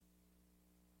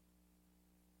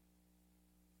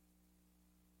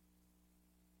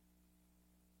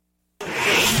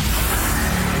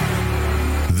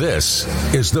This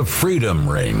is the Freedom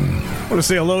Ring. I want to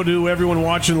say hello to everyone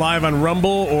watching live on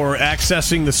Rumble or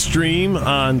accessing the stream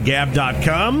on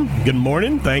Gab.com. Good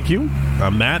morning. Thank you.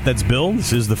 I'm Matt. That's Bill.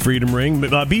 This is the Freedom Ring.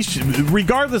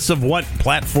 Regardless of what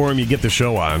platform you get the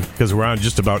show on, because we're on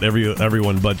just about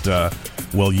everyone but,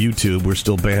 YouTube. We're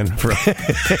still banned for...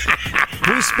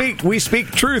 We speak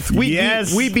truth.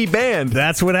 We be banned.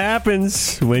 That's what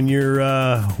happens when you're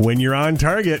on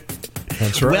target.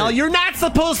 That's right. Well, you're not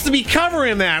supposed to be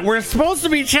covering that. We're supposed to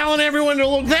be telling everyone to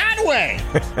look that way.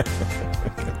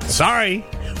 Sorry,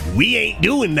 we ain't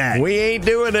doing that. We ain't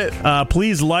doing it.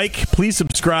 Please like, please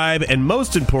subscribe, and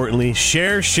most importantly,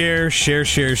 share.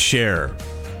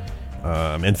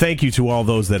 And thank you to all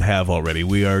those that have already.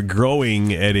 We are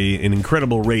growing at an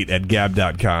incredible rate at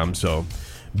Gab.com, so...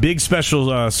 Big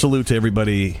special salute to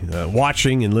everybody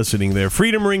watching and listening there.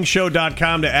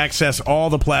 FreedomRingShow.com to access all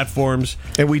the platforms.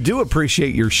 And we do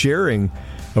appreciate your sharing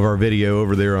of our video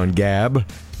over there on Gab.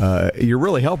 You're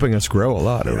really helping us grow a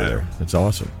lot over there. It's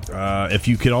awesome. If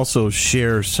you could also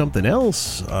share something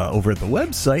else over at the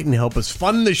website and help us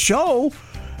fund the show,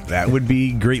 that would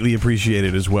be greatly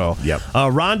appreciated as well. Yep.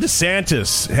 Ron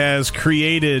DeSantis has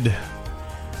created...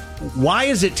 Why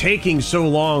is it taking so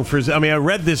long for... I mean, I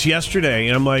read this yesterday,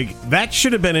 and I'm like, that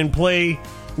should have been in play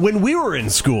when we were in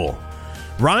school.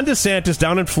 Ron DeSantis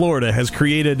down in Florida has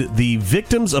created the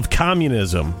Victims of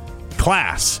Communism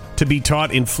class to be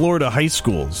taught in Florida high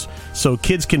schools. So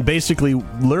kids can basically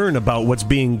learn about what's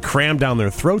being crammed down their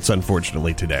throats,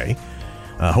 unfortunately, today.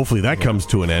 Hopefully that comes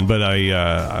to an end. But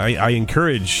I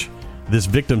encourage... this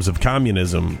Victims of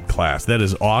Communism class. That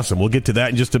is awesome. We'll get to that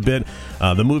in just a bit.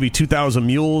 The movie 2000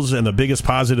 Mules and the biggest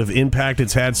positive impact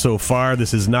it's had so far.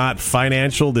 This is not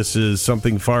financial. This is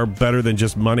something far better than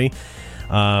just money.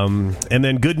 And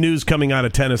then good news coming out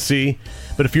of Tennessee.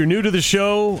 But if you're new to the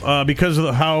show, because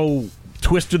of how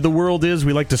twisted the world is,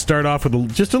 we like to start off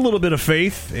with just a little bit of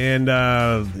faith. And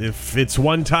if it's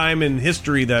one time in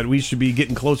history that we should be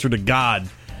getting closer to God,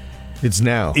 it's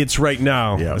now. It's right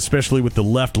now, especially with the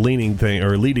left-leaning thing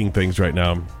or leading things right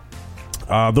now.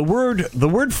 The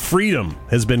word freedom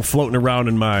has been floating around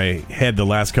in my head the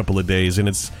last couple of days, and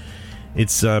it's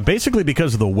basically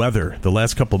because of the weather. The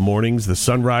last couple of mornings, the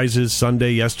sunrises,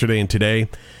 Sunday, yesterday, and today,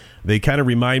 they kind of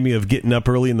remind me of getting up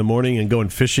early in the morning and going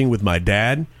fishing with my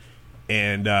dad.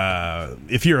 And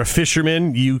if you're a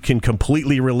fisherman, you can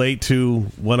completely relate to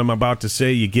what I'm about to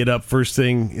say. You get up first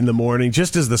thing in the morning,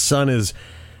 just as the sun is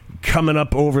coming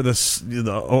up over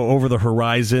the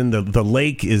horizon. The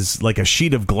lake is like a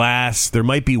sheet of glass. There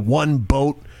might be one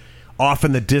boat off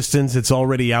in the distance. It's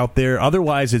already out there.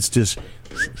 Otherwise, it's just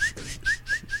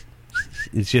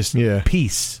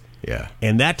peace. Yeah.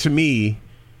 And that to me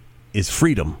is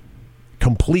freedom,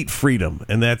 complete freedom.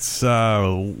 And that's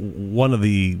one of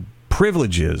the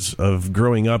privileges of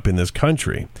growing up in this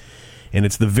country. And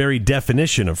it's the very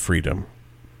definition of freedom.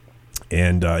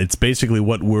 And it's basically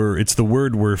it's the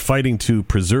word we're fighting to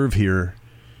preserve here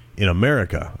in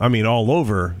America. I mean, all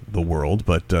over the world,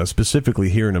 but specifically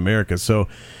here in America. So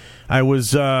I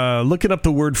was looking up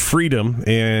the word freedom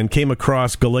and came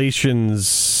across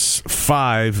Galatians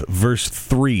 5, verse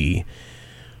 3.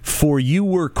 For you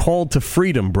were called to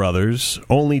freedom, brothers,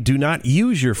 only do not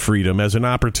use your freedom as an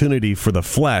opportunity for the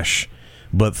flesh,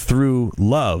 but through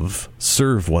love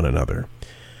serve one another.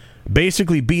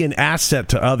 Basically, be an asset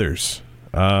to others.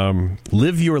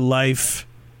 Live your life,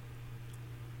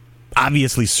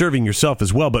 obviously serving yourself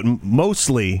as well, but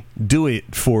mostly do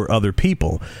it for other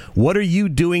people. What are you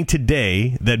doing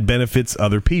today that benefits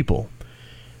other people?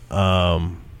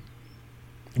 Because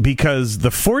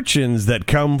the fortunes that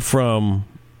come from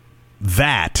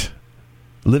that,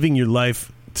 living your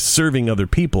life serving other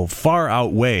people, far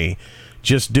outweigh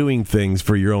just doing things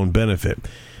for your own benefit.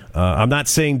 I'm not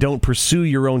saying don't pursue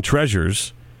your own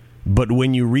treasures, but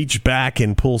when you reach back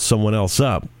and pull someone else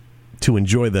up to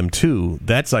enjoy them too,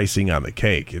 that's icing on the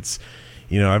cake. It's,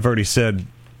 I've already said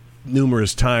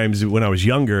numerous times when I was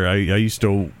younger, I used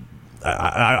to,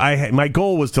 my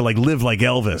goal was to live like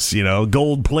Elvis,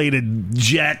 gold-plated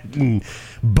jet and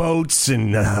boats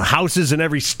and houses in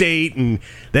every state, and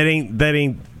that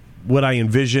ain't what I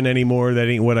envision anymore. That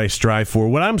ain't what I strive for.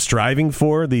 What I'm striving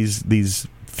for, these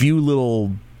few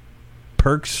little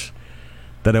perks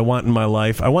that I want in my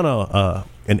life. I want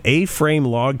an A-frame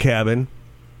log cabin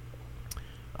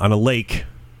on a lake,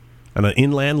 on an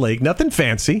inland lake, nothing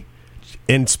fancy,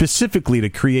 and specifically to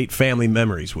create family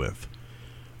memories with.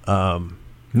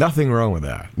 Nothing wrong with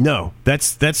that. No,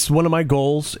 that's one of my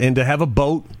goals, and to have a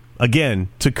boat, again,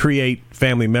 to create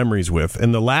family memories with.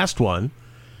 And the last one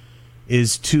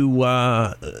is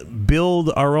to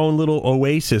build our own little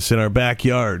oasis in our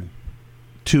backyard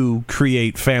to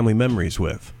create family memories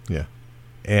with. Yeah.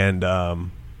 And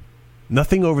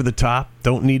nothing over the top.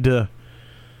 Don't need to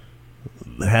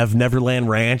have Neverland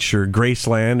Ranch or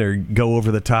Graceland or go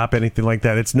over the top, anything like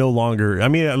that. It's no longer. I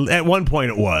mean, at one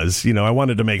point it was. You know, I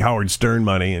wanted to make Howard Stern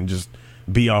money and just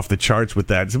be off the charts with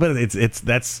that. But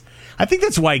that's. I think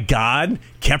that's why God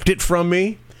kept it from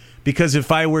me, because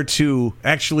if I were to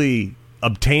actually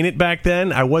obtain it back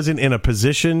then, I wasn't in a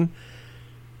position.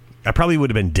 I probably would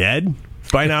have been dead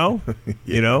by now. Yeah.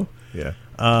 You know. Yeah.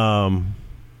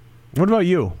 What about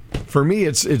you? For me,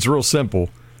 it's real simple,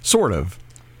 sort of.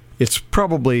 It's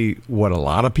probably what a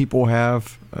lot of people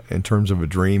have in terms of a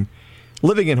dream.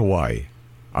 Living in Hawaii,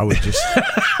 I would just,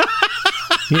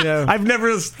 I've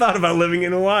never thought about living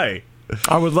in Hawaii.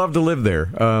 I would love to live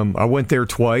there. I went there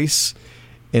twice,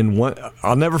 and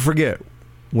I'll never forget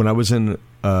when I was in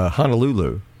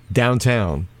Honolulu,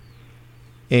 downtown,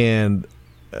 and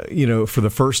for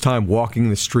the first time walking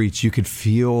the streets, you could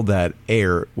feel that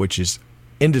air, which is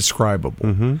indescribable.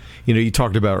 Mm-hmm. You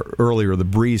talked about earlier the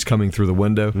breeze coming through the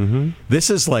window. Mm-hmm. This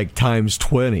is like times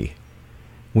 20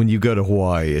 when you go to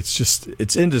Hawaii.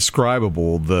 It's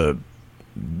indescribable. The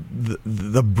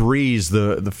breeze,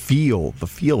 the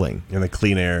feeling, and the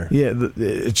clean air. Yeah,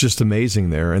 it's just amazing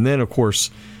there. And then of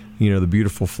course, the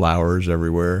beautiful flowers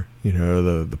everywhere.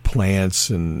 The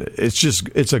plants, and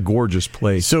it's a gorgeous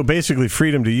place. So basically,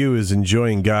 freedom to you is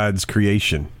enjoying God's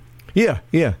creation. Yeah.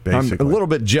 Basically. I'm a little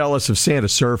bit jealous of Santa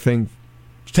surfing.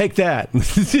 Take that.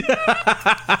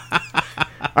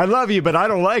 I love you, but I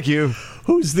don't like you.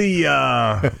 Who's the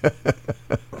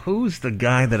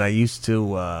guy that I used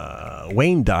to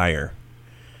Wayne Dyer?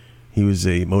 He was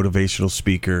a motivational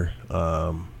speaker.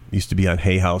 Used to be on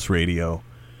Hay House Radio.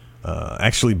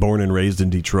 Actually born and raised in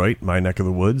Detroit, my neck of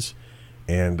the woods,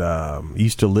 and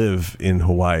used to live in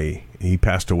Hawaii. He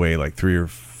passed away like 3 or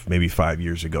maybe 5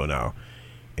 years ago now.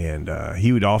 And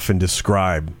he would often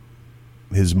describe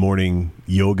his morning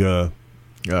yoga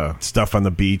stuff on the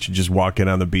beach, and just walking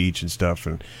on the beach and stuff.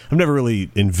 And I've never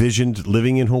really envisioned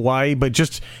living in Hawaii, but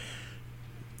just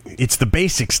it's the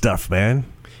basic stuff, man.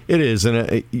 It is,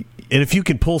 and if you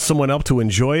can pull someone up to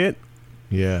enjoy it,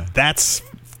 yeah, that's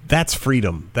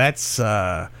freedom. That's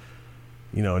not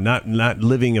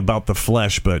living about the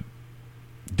flesh, but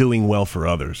doing well for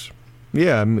others.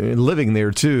 Yeah, I mean, living there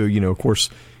too. Of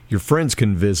course, your friends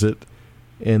can visit,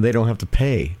 and they don't have to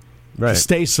pay to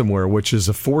stay somewhere, which is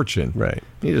a fortune. Right.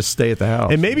 You just stay at the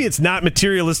house. And maybe it's not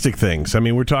materialistic things. I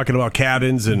mean, we're talking about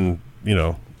cabins and,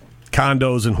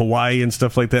 condos in Hawaii and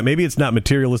stuff like that. Maybe it's not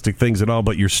materialistic things at all,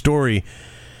 but your story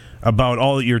about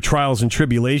all your trials and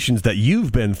tribulations that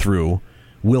you've been through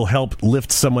will help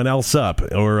lift someone else up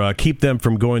or keep them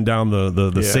from going down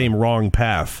the same wrong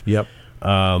path. Yep.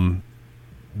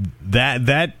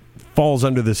 That falls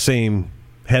under the same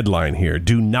headline here.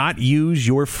 Do not use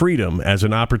your freedom as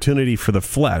an opportunity for the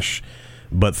flesh,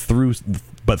 but through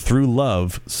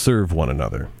love serve one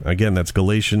another. Again, that's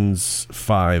Galatians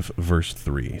 5 verse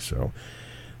 3. So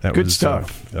that good was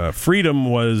stuff. Freedom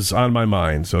was on my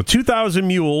mind. So 2,000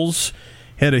 Mules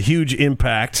had a huge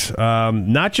impact,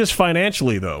 not just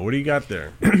financially though. What do you got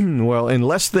there? Well, in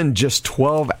less than just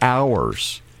 12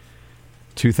 hours,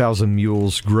 2,000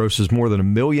 Mules grosses more than $1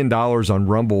 million on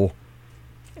Rumble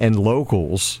and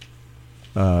locals.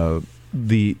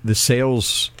 The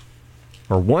sales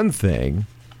are one thing,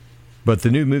 but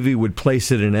the new movie would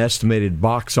place it in an estimated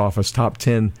box office top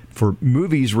 10 for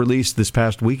movies released this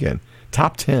past weekend.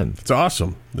 Top 10. It's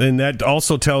awesome. And that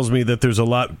also tells me that there's a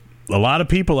lot of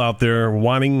people out there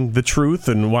wanting the truth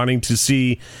and wanting to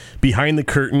see behind the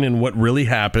curtain and what really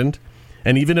happened.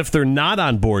 And even if they're not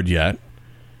on board yet,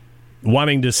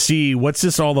 wanting to see what's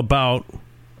this all about.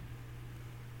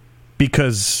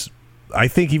 Because I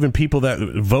think even people that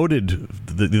voted,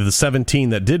 the 17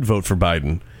 that did vote for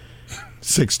Biden.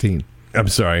 16. I'm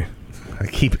sorry. I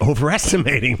keep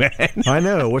overestimating, man. I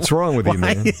know. What's wrong with you,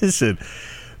 man? Why is it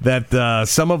that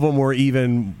some of them were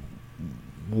even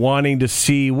wanting to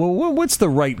see, well, what's the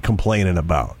right complaining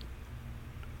about?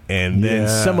 And then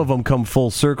some of them come full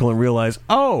circle and realize,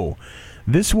 oh,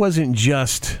 this wasn't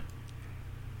just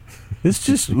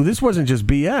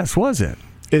BS, was it?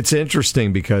 It's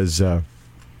interesting because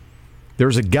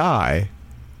there's a guy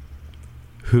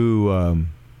who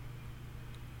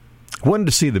wanted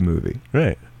to see the movie.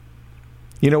 Right.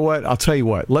 You know what? I'll tell you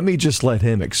what. Let me just let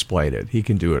him explain it. He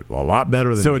can do it a lot better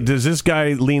than me. So does this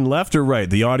guy lean left or right?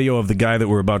 The audio of the guy that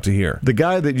we're about to hear. The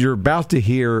guy that you're about to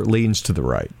hear leans to the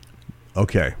right.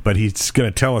 Okay, but he's going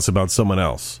to tell us about someone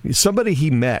else. Somebody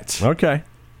he met. Okay.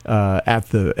 At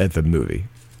the movie.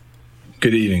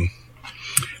 Good evening.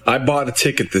 I bought a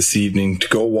ticket this evening to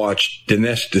go watch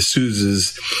Dinesh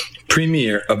D'Souza's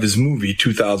premiere of his movie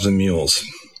 2000 Mules.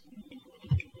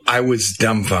 I was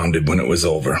dumbfounded when it was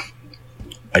over.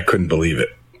 I couldn't believe it.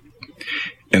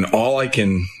 And all I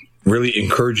can really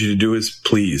encourage you to do is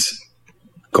please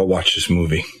go watch this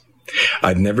movie.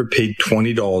 I'd never paid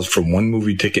 $20 for one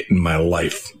movie ticket in my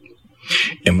life.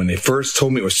 And when they first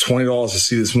told me it was $20 to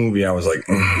see this movie, I was like,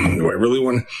 do I really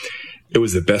want to? It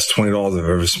was the best $20 I've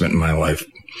ever spent in my life.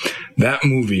 That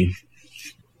movie,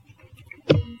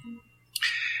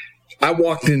 I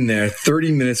walked in there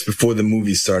 30 minutes before the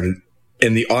movie started,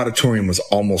 and the auditorium was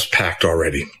almost packed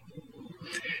already.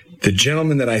 The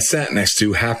gentleman that I sat next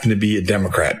to happened to be a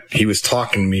Democrat. He was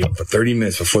talking to me for 30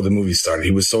 minutes before the movie started.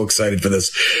 He was so excited for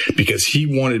this because he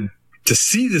wanted to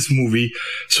see this movie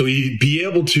so he'd be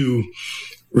able to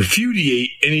repudiate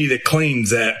any of the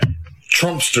claims that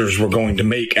Trumpsters were going to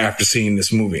make after seeing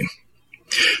this movie.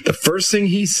 The first thing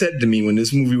he said to me when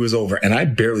this movie was over, and I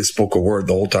barely spoke a word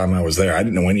the whole time I was there. I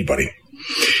didn't know anybody.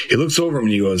 He looks over at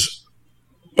me and he goes,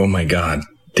 "Oh my God,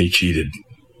 they cheated.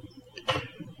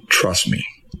 Trust me.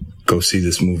 Go see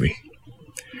this movie.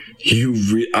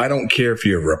 I don't care if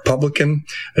you're a Republican,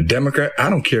 a Democrat. I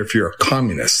don't care if you're a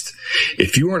communist.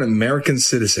 If you are an American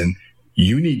citizen,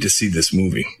 you need to see this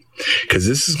movie because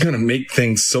this is going to make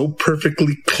things so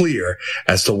perfectly clear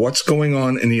as to what's going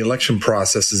on in the election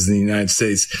processes in the United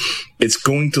States. It's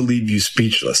going to leave you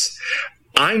speechless."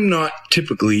 I'm not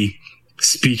typically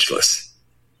speechless.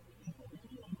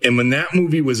 And when that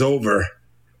movie was over,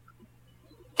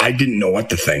 I didn't know what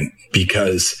to think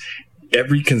because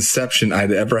every conception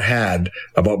I'd ever had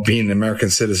about being an American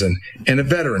citizen and a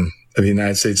veteran of the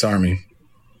United States Army,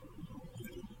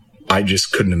 I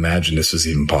just couldn't imagine this was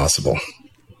even possible.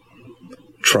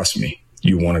 Trust me,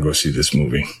 you want to go see this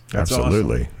movie. That's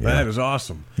Absolutely. awesome. That is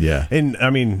awesome. Yeah. And, I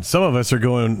mean, some of us are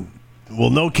going,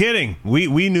 well, no kidding.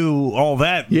 We knew all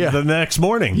that the next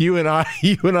morning. You and I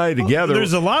together.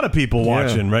 There's a lot of people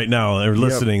watching right now or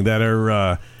listening that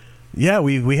are...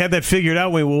 we had that figured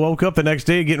out when we woke up the next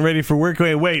day getting ready for work.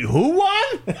 Wait, who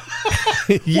won?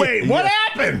 Wait, what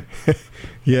happened?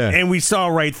 Yeah. And we saw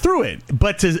right through it.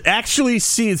 But to actually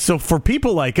see it, so for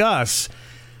people like us,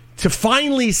 to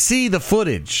finally see the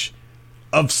footage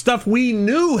of stuff we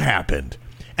knew happened,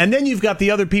 and then you've got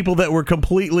the other people that were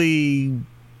completely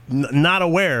not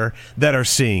aware that are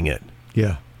seeing it.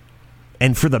 Yeah.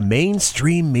 And for the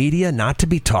mainstream media not to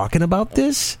be talking about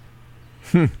this?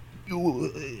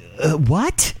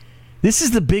 What? This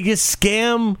is the biggest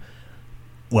scam.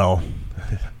 Well,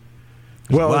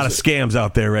 there's a lot of scams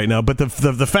out there right now, but the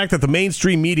fact that the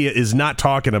mainstream media is not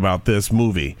talking about this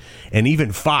movie, and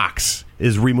even Fox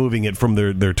is removing it from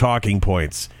their talking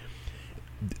points.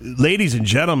 Ladies and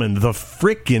gentlemen, the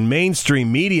frickin'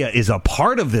 mainstream media is a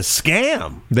part of this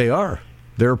scam. They are.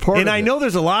 They're a part of it. And I know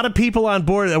there's a lot of people on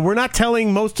board. We're not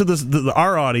telling most of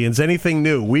our audience anything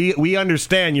new. We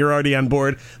understand you're already on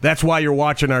board. That's why you're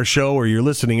watching our show or you're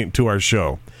listening to our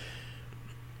show.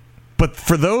 But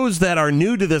for those that are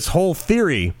new to this whole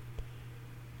theory,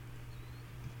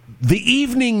 the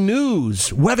evening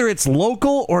news, whether it's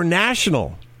local or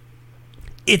national,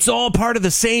 it's all part of the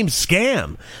same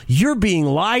scam. You're being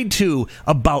lied to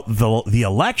about the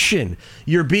election.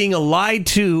 You're being lied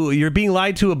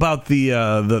to about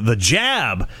the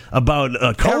jab, about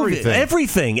COVID.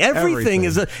 Everything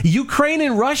is Ukraine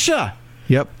and Russia.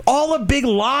 Yep. All a big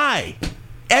lie.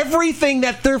 Everything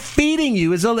that they're feeding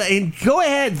you is and go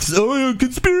ahead.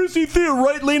 Conspiracy theory,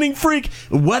 right-leaning freak.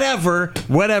 Whatever.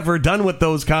 Done with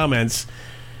those comments.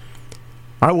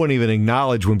 I won't even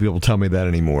acknowledge when people tell me that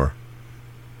anymore.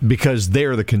 Because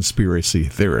they're the conspiracy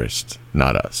theorists,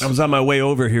 not us. I was on my way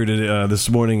over here this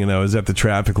morning, and I was at the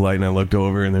traffic light, and I looked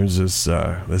over, and there's this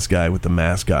guy with the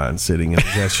mask on sitting in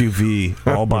his SUV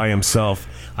all by himself.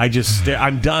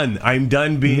 I'm done. I'm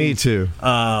done being. Me too.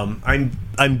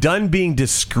 I'm done being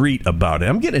discreet about it.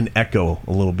 I'm getting an echo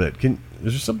a little bit. Is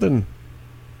there something?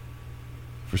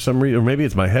 For some reason, or maybe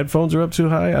it's my headphones are up too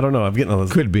high. I don't know. I'm getting a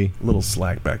little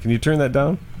slack back. Can you turn that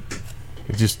down?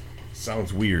 It just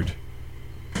sounds weird.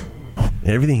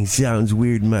 Everything sounds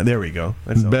weird. There we go.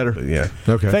 That's better. Yeah.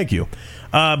 Okay. Thank you.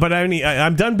 But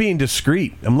I'm done being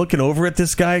discreet. I'm looking over at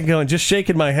this guy, going, just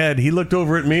shaking my head. He looked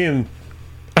over at me and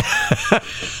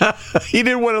he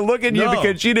didn't want to look at you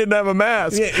because you didn't have a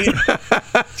mask.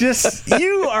 Just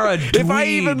you are a dweeb. If I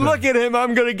even look at him,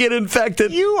 I'm going to get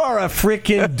infected. You are a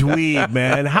freaking dweeb,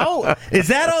 man. How is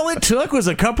that? All it took was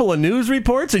a couple of news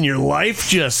reports, and your life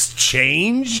just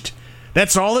changed.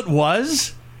 That's all it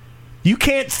was. You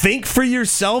can't think for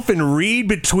yourself and read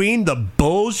between the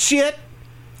bullshit?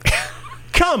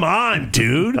 Come on,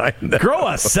 dude. Grow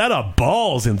a set of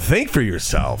balls and think for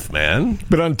yourself, man.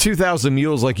 But on 2000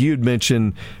 Mules, like you'd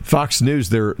mentioned, Fox News,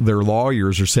 their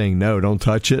lawyers are saying, no, don't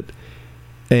touch it.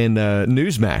 And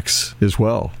Newsmax as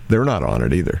well. They're not on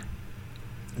it either.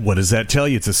 What does that tell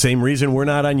you? It's the same reason we're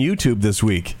not on YouTube this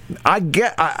week. I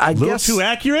guess too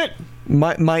accurate?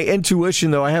 My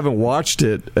intuition, though, I haven't watched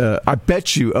it. I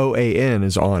bet you OAN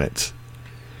is on it.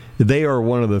 They are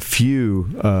one of the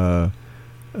few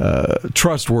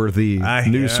trustworthy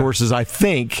news sources, I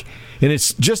think. And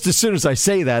it's just as soon as I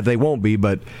say that, they won't be.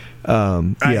 But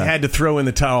I had to throw in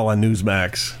the towel on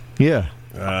Newsmax. Yeah.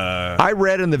 I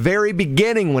read in the very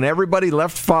beginning when everybody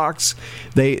left Fox,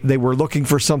 they were looking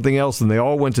for something else, and they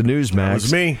all went to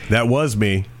Newsmax. That was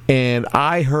me. And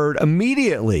I heard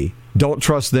immediately, don't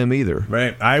trust them either.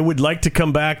 Right. I would like to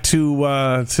come back to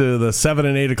the 7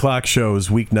 and 8 o'clock shows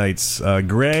weeknights.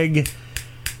 Greg,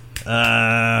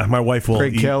 my wife will.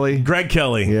 Greg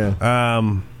Kelly.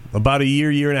 Yeah. About a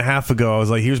year and a half ago, I was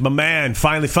like, here's my man.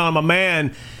 Finally found my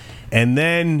man. And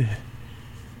then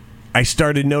I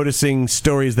started noticing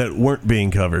stories that weren't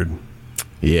being covered.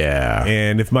 Yeah.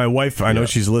 And if my wife, I know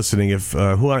she's listening, if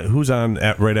who's on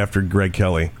right after Greg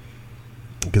Kelly?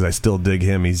 Because I still dig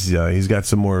him. He's got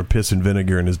some more piss and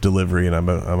vinegar in his delivery, and I'm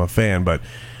a fan. But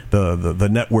the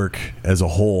network as a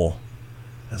whole,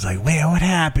 I was like, man, what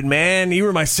happened, man? You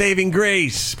were my saving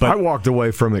grace. But I walked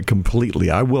away from it completely.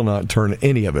 I will not turn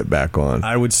any of it back on.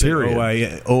 I would say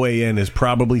OAN is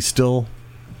probably still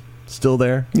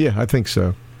there. Yeah, I think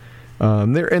so.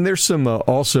 There's some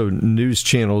also news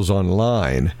channels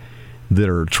online that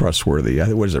are trustworthy.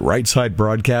 What is it? Right Side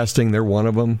Broadcasting, they're one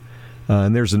of them.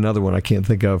 And there's another one I can't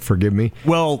think of. Forgive me.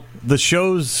 Well, the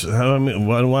shows, I don't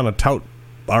want to tout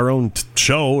our own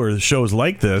show or shows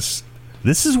like this.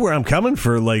 This is where I'm coming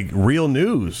for, like, real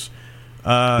news.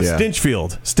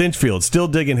 Stinchfield, still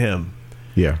digging him.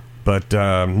 Yeah. But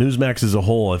Newsmax as a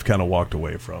whole, I've kind of walked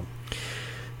away from.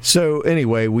 So,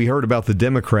 anyway, we heard about the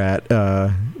Democrat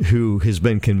who has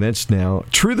been convinced now.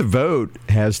 True the Vote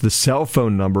has the cell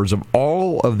phone numbers of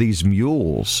all of these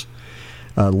mules.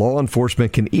 Law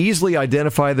enforcement can easily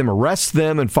identify them, arrest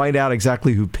them, and find out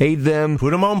exactly who paid them. Put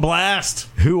them on blast.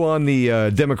 Who on the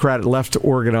Democrat left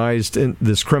organized in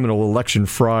this criminal election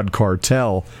fraud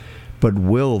cartel. But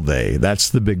will they? That's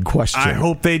the big question. I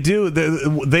hope they do.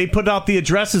 They put out the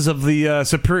addresses of the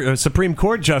Supreme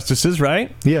Court justices,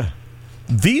 right? Yeah.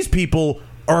 These people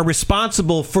are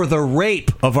responsible for the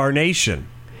rape of our nation.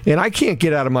 And I can't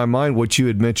get out of my mind what you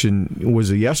had mentioned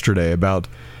was yesterday about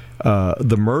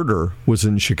the murder was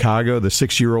in Chicago, the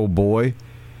 6-year-old boy.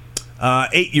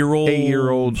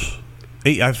 8-year-old.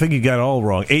 I think you got it all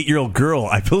wrong. 8-year-old girl,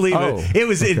 I believe it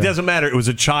was. Okay. It doesn't matter. It was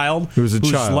a child. It was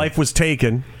whose life was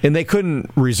taken, and they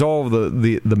couldn't resolve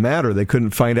the matter. They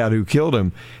couldn't find out who killed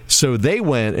him. So they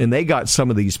went and they got some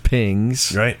of these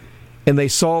pings, right? And they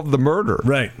solved the murder,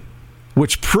 right?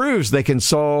 Which proves they can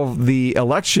solve the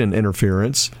election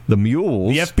interference, the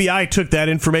mules. The FBI took that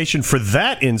information for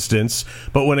that instance,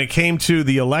 but when it came to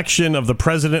the election of the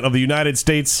President of the United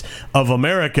States of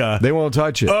America, they won't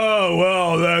touch it. Oh,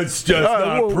 well, that's just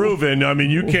not proven. I mean,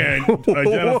 you can't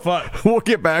identify. We'll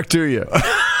get back to you.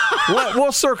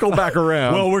 We'll circle back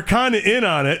around. Well, we're kind of in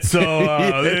on it, so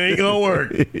it ain't going to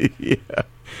work. Yeah.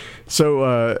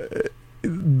 So,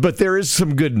 but there is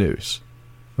some good news,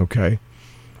 okay?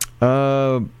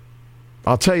 I'll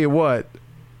tell you what.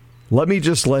 Let me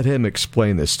just let him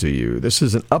explain this to you. This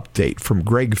is an update from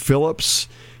Greg Phillips,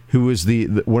 who is the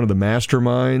one of the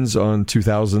masterminds on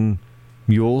 2000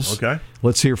 Mules. Okay.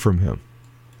 Let's hear from him.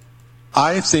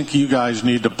 I think you guys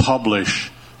need to publish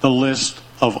the list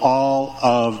of all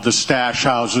of the stash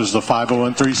houses, the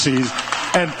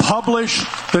 501(c)(3)s, and publish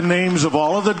the names of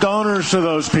all of the donors to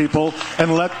those people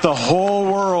and let the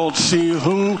whole world see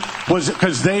who was,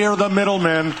 because they are the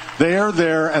middlemen. They are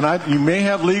there, and you may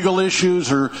have legal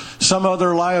issues or some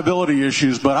other liability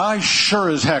issues, but I sure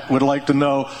as heck would like to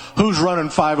know who's running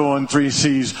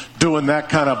 501(c)(3)s doing that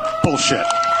kind of bullshit.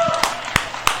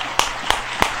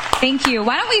 Thank you.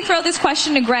 Why don't we throw this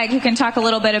question to Greg, who can talk a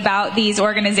little bit about these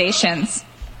organizations?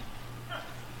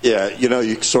 Yeah,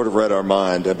 you sort of read our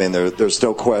mind. I mean, there's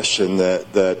no question that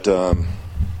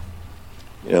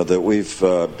we've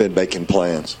been making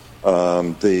plans.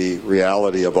 The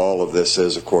reality of all of this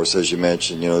is, of course, as you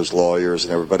mentioned, there's lawyers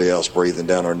and everybody else breathing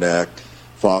down our neck.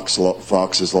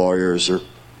 Fox's lawyers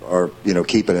are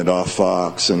keeping it off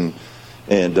Fox, and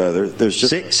there's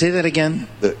just say that again.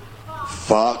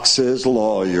 Fox's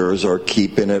lawyers are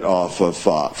keeping it off of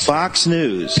Fox. Fox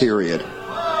News. Period.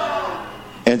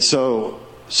 And so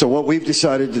what we've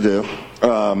decided to do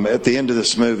At the end of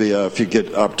this movie, if you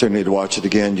get opportunity to watch it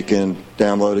again, you can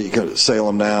download it. You can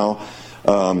Salem Now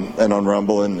and on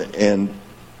Rumble. And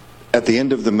at the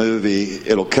end of the movie,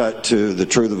 it'll cut to the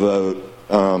True the Vote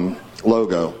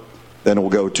logo. Then it will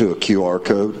go to a QR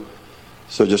code.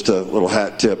 So just a little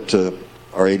hat tip to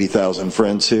our 80,000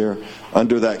 friends here.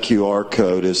 Under that QR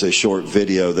code is a short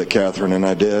video that Catherine and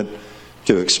I did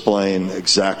to explain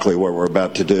exactly what we're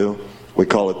about to do. We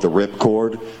call it the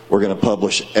Ripcord. We're going to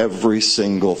publish every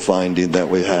single finding that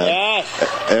we have,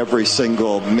 every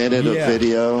single minute of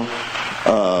video,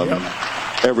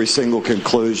 every single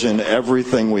conclusion,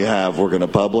 everything we have we're going to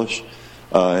publish.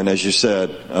 And as you said,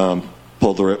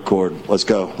 pull the Ripcord. Let's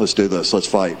go. Let's do this. Let's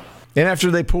fight. And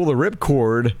after they pull the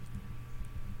ripcord,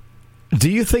 do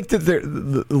you think that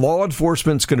the law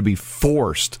enforcement's going to be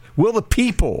forced? Will the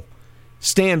people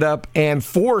stand up and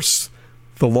force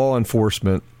the law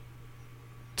enforcement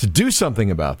to do something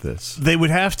about this? They would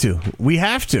have to. We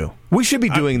have to. We should be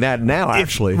doing that now,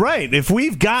 actually. Right. If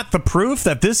we've got the proof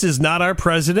that this is not our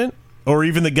president, or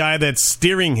even the guy that's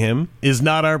steering him is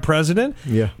not our president,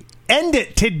 end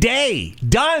it today.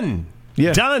 Done.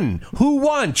 Yeah. Done. Who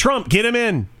won? Trump. Get him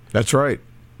in. That's right.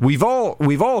 We've all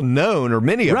known, or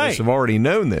many of us have already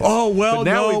known this. Oh well, but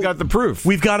now we've got the proof.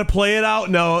 We've got to play it out.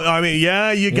 No, I mean,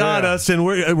 you got us, and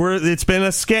we're it's been a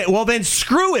scam. Well, then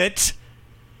screw it,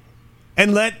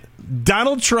 and let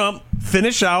Donald Trump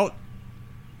finish out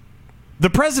the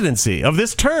presidency of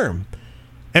this term.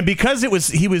 And because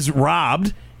he was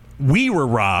robbed, we were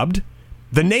robbed,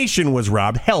 the nation was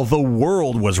robbed. Hell, the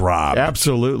world was robbed.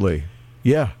 Absolutely,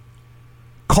 yeah.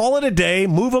 Call it a day.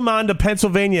 Move him on to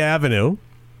Pennsylvania Avenue.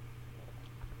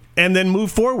 And then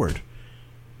move forward.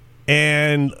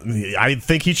 And I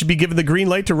think he should be given the green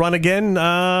light to run again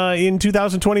in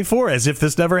 2024, as if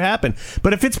this never happened.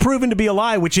 But if it's proven to be a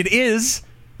lie, which it is,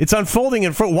 it's unfolding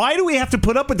in front. Why do we have to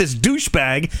put up with this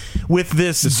douchebag, with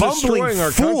this bumbling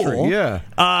our fool, country?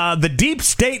 Yeah. The deep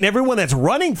state and everyone that's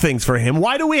running things for him?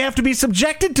 Why do we have to be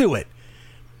subjected to it?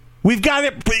 We've got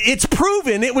it. It's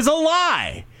proven it was a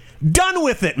lie. Done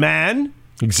with it, man.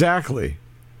 Exactly.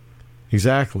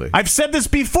 I've said this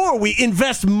before. We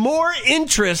invest more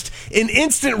interest in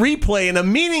instant replay in a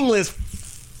meaningless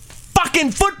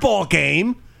fucking football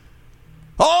game.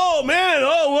 Oh, man.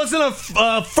 Oh, it wasn't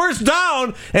a first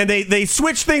down. And they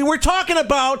switched things. We're talking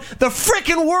about the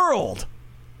frickin' world.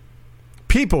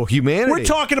 People, humanity. We're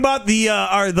talking about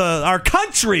our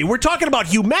country. We're talking about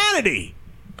humanity.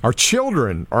 Our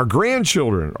children, our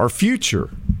grandchildren, our future.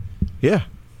 Yeah.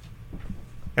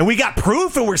 And we got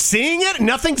proof and we're seeing it?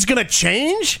 Nothing's going to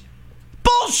change?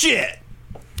 Bullshit!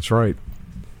 That's right.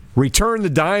 Return the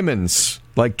diamonds,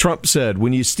 like Trump said.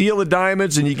 When you steal the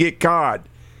diamonds and you get caught,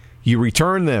 you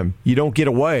return them. You don't get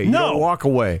away. You don't walk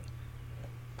away.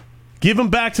 Give them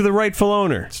back to the rightful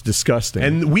owner. It's disgusting.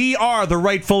 And we are the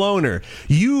rightful owner.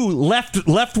 You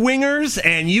left-wingers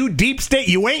and you deep state,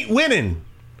 you ain't winning.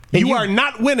 You are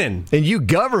not winning. And you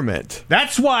government.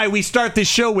 That's why we start this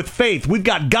show with faith. We've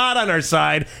got God on our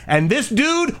side, and this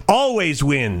dude always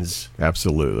wins.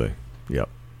 Absolutely. Yep.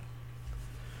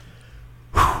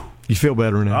 You feel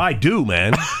better now? I do,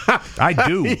 man. I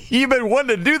do. You've been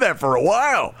wanting to do that for a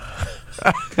while.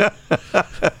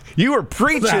 You were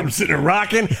preaching. I'm sitting there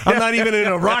rocking. I'm not even in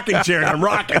a rocking chair. I'm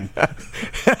rocking.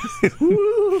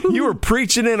 You were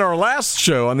preaching in our last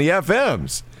show on the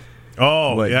FMs.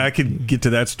 Oh, yeah, I could get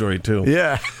to that story, too.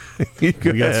 Yeah. We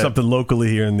got something locally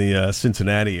here in the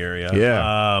Cincinnati area.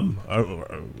 Yeah.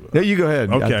 No, you go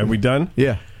ahead. Okay, are we done?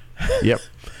 Yeah. Yep.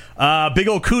 Big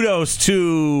old kudos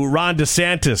to Ron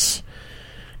DeSantis,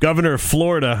 governor of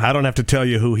Florida. I don't have to tell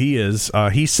you who he is.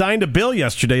 He signed a bill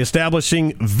yesterday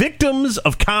establishing Victims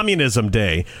of Communism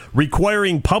Day,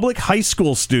 requiring public high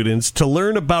school students to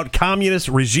learn about communist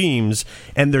regimes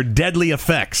and their deadly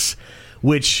effects,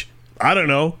 which, I don't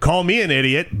know, call me an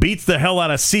idiot, beats the hell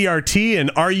out of CRT and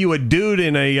Are You a Dude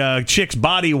in a Chick's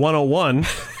Body 101,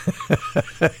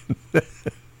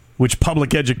 which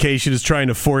public education is trying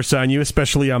to force on you,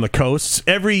 especially on the coasts.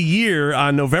 Every year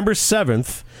on November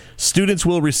 7th, students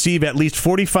will receive at least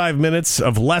 45 minutes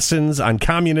of lessons on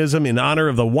communism in honor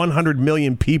of the 100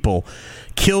 million people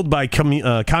killed by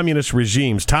communist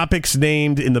regimes. Topics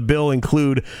named in the bill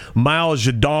include Mao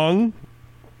Zedong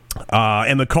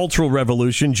and the Cultural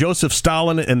Revolution, Joseph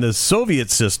Stalin and the Soviet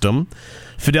system,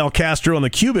 Fidel Castro and the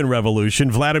Cuban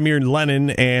Revolution, Vladimir Lenin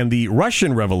and the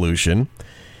Russian Revolution,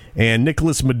 and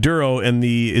Nicolas Maduro and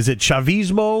the, is it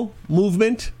Chavismo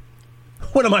movement?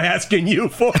 What am I asking you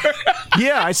for?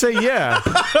 Yeah, I say yeah.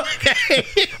 Okay.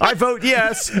 I vote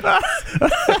yes.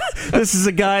 This is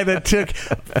a guy that took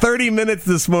 30 minutes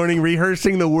this morning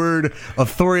rehearsing the word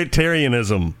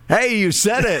authoritarianism. Hey, you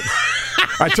said it.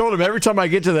 I told him every time I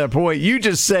get to that point, you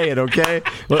just say it, okay?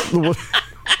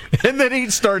 And then he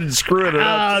started screwing it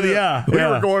up. We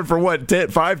were going for what, 10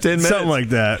 minutes? Something like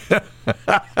that.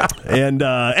 And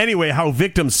anyway, how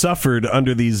victims suffered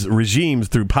under these regimes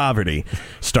through poverty,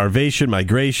 starvation,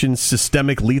 migration,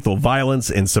 systemic lethal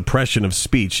violence, and suppression of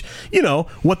speech. You know,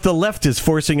 what the left is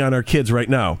forcing on our kids right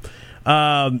now.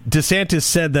 DeSantis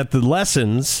said that the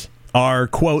lessons are,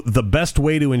 quote, the best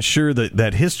way to ensure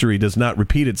that history does not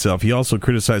repeat itself. He also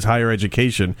criticized higher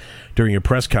education during a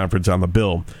press conference on the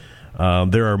bill.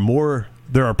 There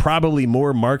are probably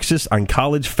more Marxists on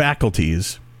college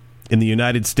faculties in the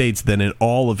United States than in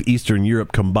all of Eastern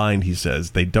Europe combined, he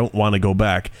says. They don't want to go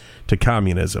back to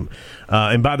communism.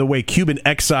 And by the way, Cuban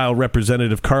exile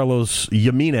Representative Carlos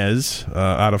Jimenez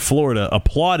out of Florida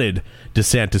applauded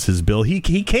DeSantis' bill. He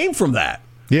came from that.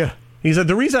 Yeah. He said,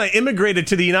 the reason I immigrated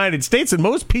to the United States, and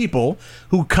most people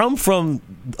who come from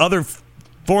other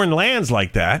foreign lands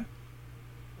like that,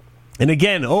 and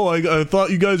again, I thought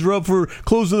you guys were up for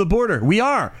closing the border. We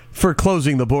are for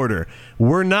closing the border.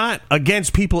 We're not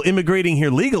against people immigrating here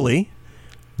legally.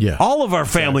 Yeah, all of our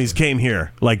families came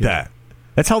here like that.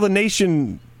 That's how the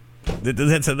nation.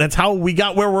 That's how we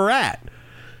got where we're at.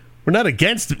 We're not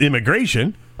against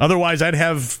immigration. Otherwise, I'd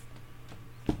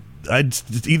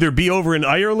either be over in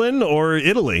Ireland or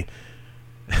Italy.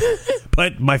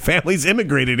 But my family's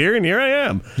immigrated here, and here I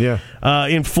am. Yeah.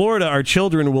 In Florida, our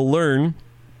children will learn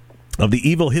of the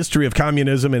evil history of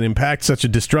communism and impact such a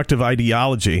destructive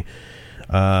ideology,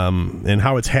 and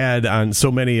how it's had on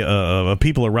so many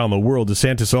people around the world.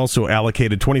 DeSantis also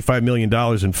allocated $25 million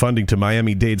in funding to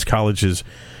Miami-Dade College's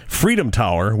Freedom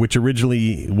Tower, which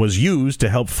originally was used to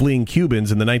help fleeing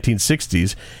Cubans in the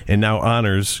 1960s and now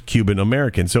honors Cuban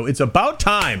Americans. So it's about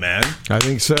time, man. I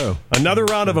think so. Another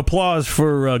round of applause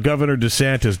for Governor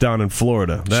DeSantis down in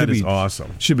Florida. That is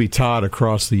awesome. Should be taught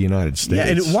across the United States. Yeah,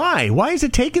 and why? Why is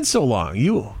it taking so long?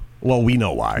 Well, we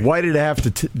know why. Why did it have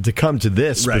to come to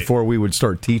this before we would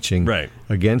start teaching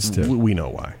against it? We know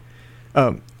why.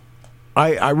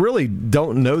 I really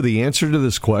don't know the answer to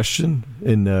this question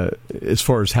as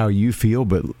far as how you feel,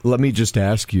 but let me just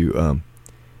ask you,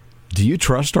 do you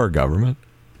trust our government?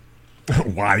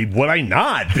 Why would I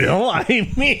not, Bill? I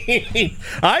mean,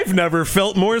 I've never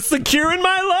felt more secure in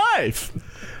my life.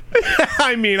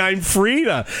 I mean, I'm free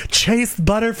to chase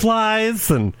butterflies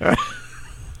and...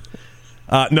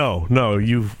 No,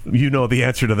 you know the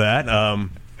answer to that.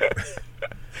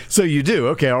 So you do.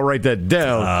 Okay, I'll write that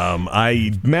down.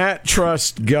 Matt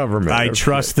trusts government. I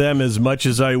trust them as much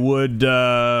as I would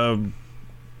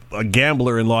a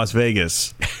gambler in Las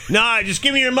Vegas. No, just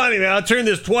give me your money, man. I'll turn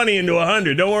this 20 into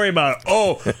 100. Don't worry about it.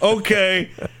 Oh, okay.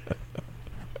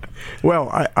 Well,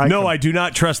 I do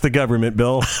not trust the government,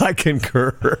 Bill. I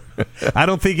concur. I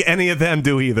don't think any of them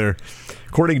do either.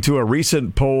 According to a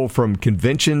recent poll from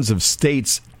Conventions of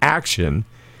States Action,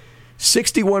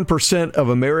 61% of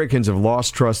Americans have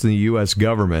lost trust in the U.S.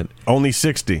 government. Only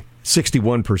 60.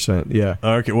 61%, yeah.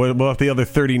 Okay, what about the other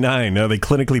 39? Are they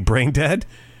clinically brain dead?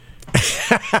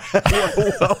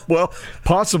 well,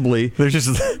 possibly. They're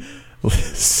just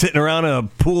sitting around in a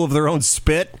pool of their own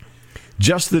spit?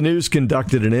 Just the News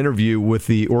conducted an interview with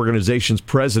the organization's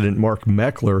president, Mark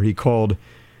Meckler. He called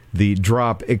the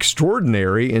drop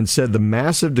extraordinary and said the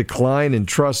massive decline in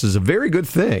trust is a very good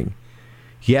thing.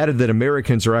 He added that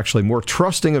Americans are actually more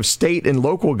trusting of state and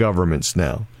local governments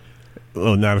now.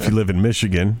 Well, not if you live in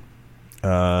Michigan.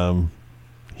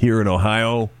 Here in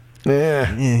Ohio.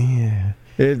 Yeah.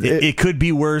 It could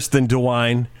be worse than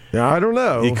DeWine. I don't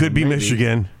know. It could be Maybe.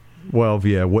 Michigan. Well,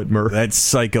 yeah, Whitmer. That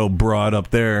psycho broad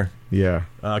up there. Yeah.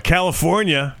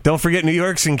 California. Don't forget New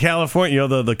York's in California,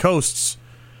 the coasts.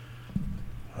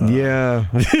 Yeah.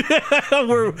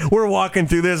 We're walking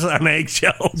through this on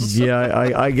eggshells.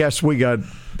 Yeah, I guess we got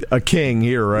a king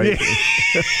here, right?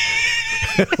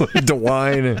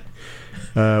 DeWine,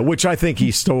 which I think he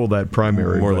stole that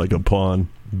primary. More like a pawn.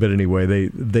 But anyway,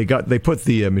 they put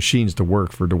the machines to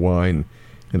work for DeWine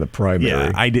in the primary.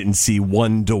 Yeah, I didn't see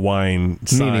one DeWine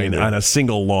sign on a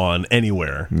single lawn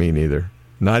anywhere. Me neither.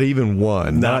 Not even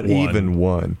one. Not even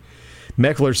one.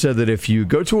 Meckler said that if you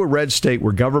go to a red state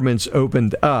where government's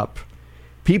opened up,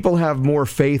 people have more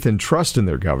faith and trust in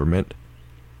their government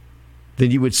than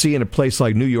you would see in a place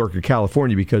like New York or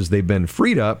California because they've been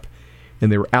freed up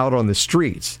and they're out on the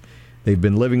streets. They've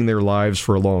been living their lives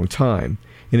for a long time.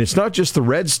 And it's not just the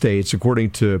red states.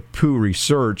 According to Pew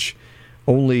Research,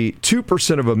 only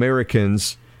 2% of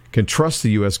Americans can trust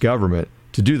the U.S. government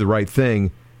to do the right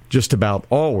thing just about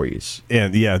always.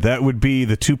 And yeah, that would be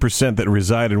the 2% that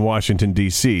reside in Washington,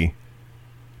 D.C.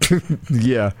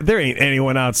 Yeah. There ain't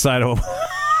anyone outside of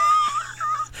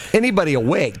Anybody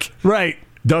awake Right.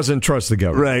 doesn't trust the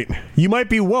government. Right. You might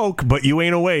be woke, but you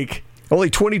ain't awake. Only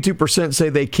 22% say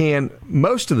they can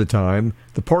most of the time.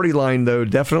 The party line, though,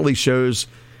 definitely shows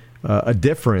a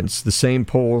difference. The same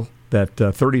poll that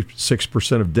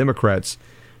 36% of Democrats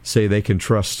say they can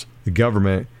trust the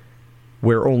government,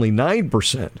 where only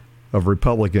 9% of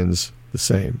Republicans the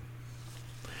same.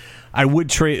 I would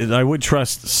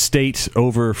trust state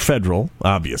over federal,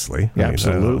 obviously. Yeah,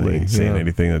 absolutely. I ain't saying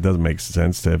anything that doesn't make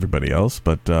sense to everybody else,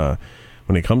 but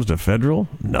when it comes to federal,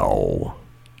 no.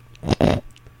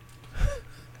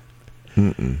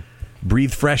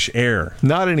 Breathe fresh air.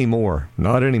 Not anymore.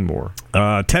 Not anymore.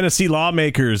 Tennessee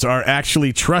lawmakers are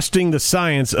actually trusting the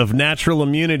science of natural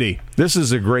immunity. This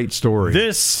is a great story.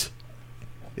 This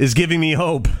is giving me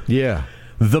hope. Yeah.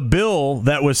 The bill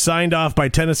that was signed off by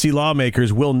Tennessee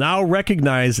lawmakers will now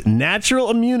recognize natural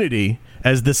immunity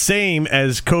as the same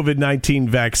as COVID-19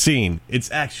 vaccine. It's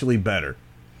actually better.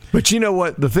 But you know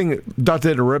what? The thing, not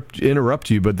to interrupt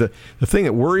you, but the thing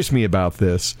that worries me about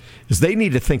this is they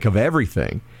need to think of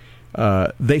everything.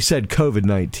 They said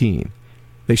COVID-19.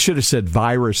 They should have said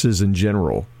viruses in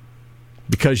general.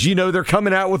 Because, they're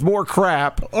coming out with more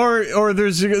crap. Or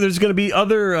there's going to be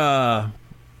other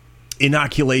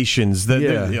inoculations.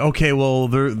 Okay, well,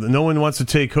 no one wants to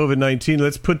take COVID-19.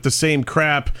 Let's put the same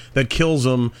crap that kills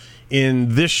them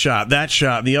in this shot, that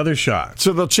shot, the other shot.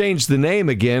 So they'll change the name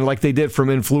again, like they did from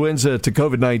influenza to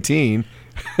COVID-19.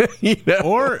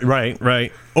 Or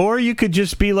right. Or you could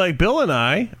just be like Bill and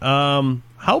I.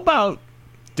 How about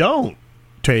don't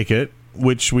take it,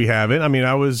 which we haven't. I mean,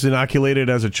 I was inoculated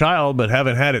as a child, but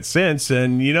haven't had it since.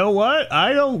 And you know what?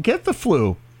 I don't get the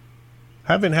flu.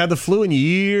 Haven't had the flu in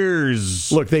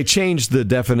years. Look, they changed the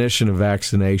definition of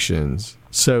vaccinations.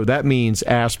 So that means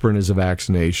aspirin is a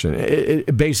vaccination.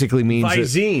 It basically means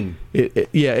Visine.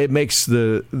 It makes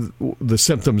the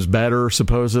symptoms better,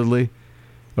 supposedly.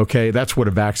 Okay, that's what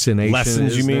a vaccination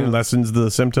lessens, is. You mean? Now. Lessens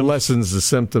the symptoms? Lessens the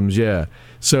symptoms, yeah.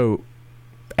 So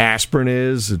aspirin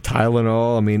is,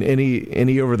 Tylenol, I mean,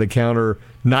 any over-the-counter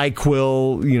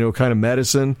NyQuil, kind of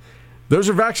medicine. Those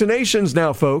are vaccinations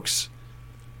now, folks.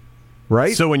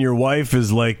 Right? So when your wife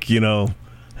is like,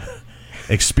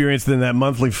 experienced in that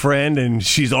monthly friend and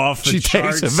she's off the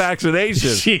charts. Takes a vaccination.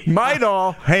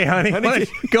 Midol. Hey, honey,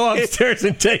 go upstairs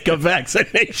and take a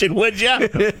vaccination, would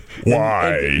you?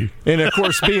 Why? And of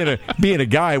course, being a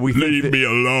guy, we leave me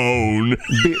alone.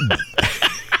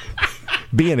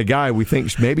 Being a guy, we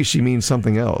think maybe she means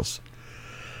something else.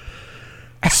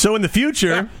 So in the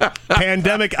future,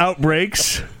 pandemic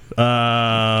outbreaks.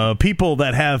 People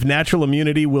that have natural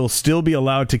immunity will still be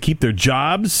allowed to keep their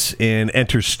jobs and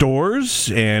enter stores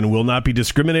and will not be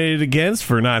discriminated against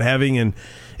for not having an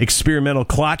experimental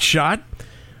clot shot.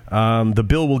 The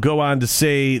bill will go on to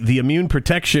say the immune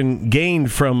protection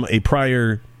gained from a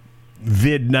prior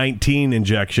COVID-19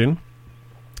 injection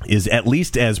is at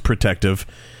least as protective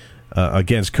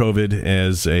against COVID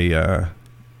as a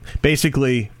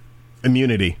basically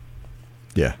immunity.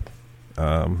 Yeah.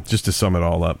 Just to sum it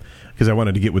all up, because I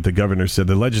wanted to get what the governor said.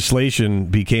 The legislation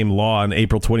became law on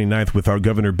April 29th without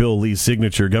Governor Bill Lee's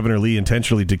signature. Governor Lee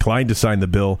intentionally declined to sign the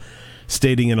bill,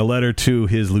 stating in a letter to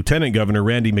his Lieutenant Governor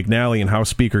Randy McNally and House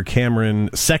Speaker Cameron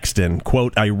Sexton,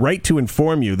 quote, "I write to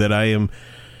inform you that I am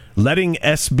letting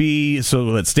SB,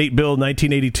 so that State Bill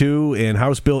 1982 and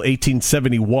House Bill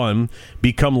 1871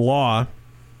 become law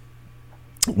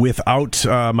without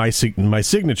my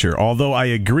signature. Although I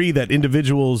agree that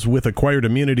individuals with acquired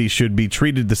immunity should be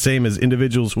treated the same as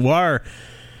individuals who are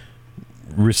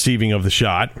receiving of the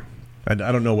shot." I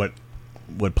don't know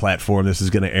what platform this is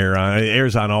going to air on. It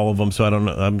airs on all of them, so I don't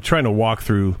know. I'm trying to walk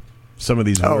through some of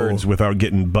these words without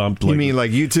getting bumped. You mean like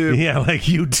YouTube? Yeah, like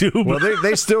YouTube. Well,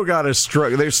 they still got us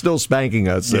struck. They're still spanking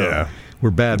us. So yeah,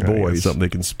 we're bad boys. Something they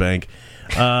can spank.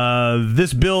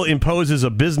 This bill imposes a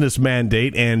business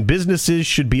mandate, and businesses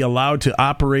should be allowed to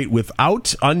operate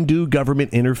without undue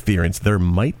government interference. There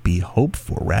might be hope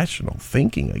for rational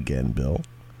thinking again, Bill.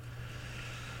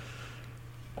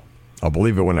 I'll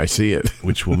believe it when I see it.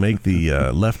 Which will make the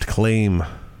left claim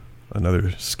another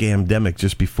scamdemic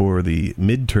just before the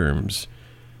midterms.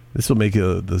 This will make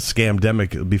the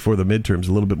scamdemic before the midterms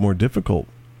a little bit more difficult,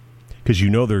 because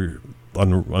they're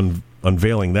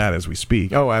unveiling that as we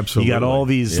speak. Oh, absolutely. You got all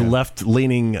these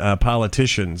left-leaning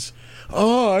politicians.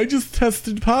 Oh, I just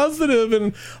tested positive,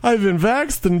 and I've been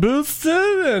vaxxed and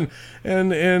boosted,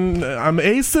 and I'm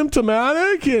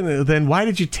asymptomatic. And then why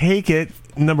did you take it?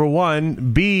 Number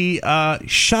one. B,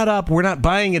 shut up. We're not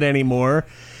buying it anymore.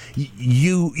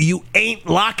 You ain't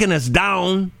locking us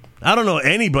down. I don't know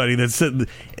anybody that said,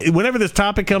 whenever this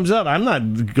topic comes up, I'm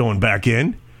not going back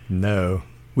in. No.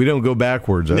 We don't go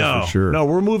backwards, that's for sure. No,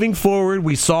 we're moving forward.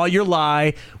 We saw your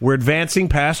lie. We're advancing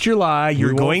past your lie.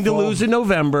 You're going to lose in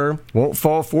November. Won't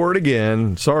fall for it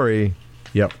again. Sorry.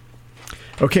 Yep.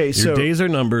 Okay, Your days are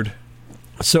numbered.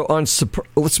 So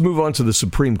let's move on to the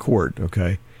Supreme Court,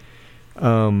 okay?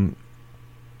 The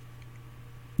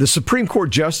Supreme Court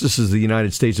justices of the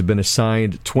United States have been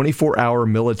assigned 24-hour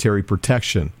military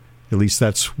protection. At least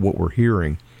that's what we're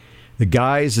hearing. The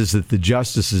guise is that the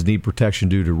justices need protection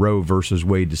due to Roe versus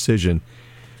Wade decision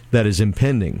that is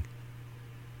impending.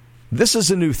 This is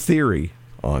a new theory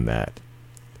on that.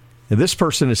 And this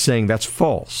person is saying that's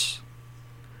false.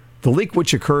 The leak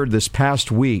which occurred this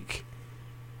past week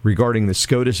regarding the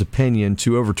Scotus opinion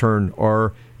to overturn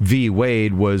R. v.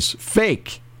 Wade was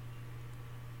fake.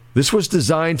 This was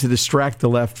designed to distract the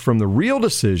left from the real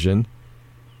decision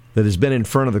that has been in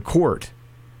front of the court,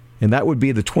 and that would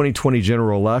be the 2020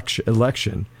 general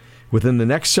election. Within the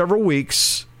next several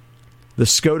weeks, the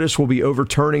SCOTUS will be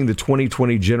overturning the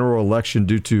 2020 general election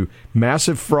due to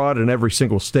massive fraud in every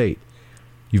single state.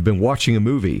 You've been watching a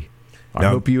movie. I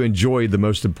hope you enjoyed the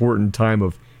most important time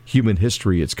of human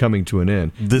history. It's coming to an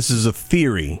end. This is a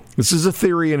theory. This is a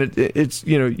theory, and it's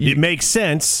it makes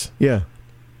sense. Yeah,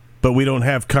 but we don't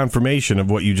have confirmation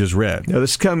of what you just read. Now,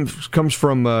 this comes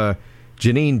from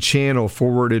Janine Channel,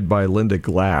 forwarded by Linda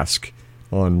Glask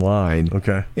online.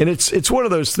 Okay, and it's one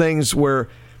of those things where,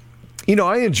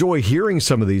 I enjoy hearing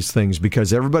some of these things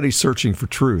because everybody's searching for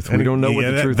truth. We don't know what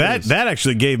the truth is. That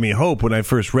actually gave me hope when I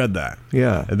first read that.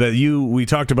 Yeah, we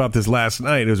talked about this last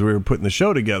night as we were putting the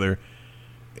show together,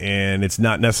 and it's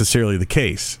not necessarily the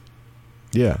case.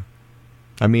 Yeah,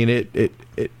 I mean it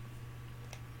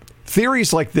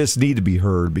theories like this need to be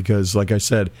heard because, like I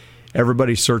said,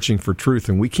 everybody's searching for truth,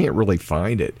 and we can't really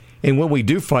find it. And when we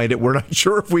do find it, we're not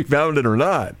sure if we found it or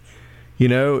not.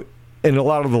 And a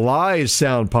lot of the lies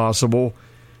sound possible.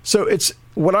 So it's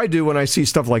what I do when I see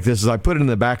stuff like this is I put it in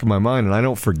the back of my mind, and I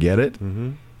don't forget it.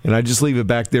 Mm-hmm. And I just leave it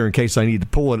back there in case I need to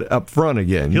pull it up front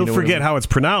again. He'll forget how it's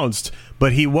pronounced,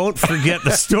 but he won't forget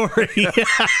the story.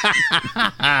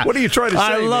 What are you trying to say,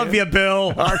 I love you,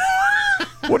 Bill.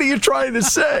 What are you trying to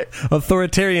say?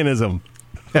 Authoritarianism.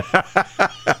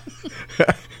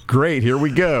 Great, here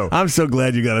we go. I'm so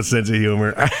glad you got a sense of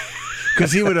humor.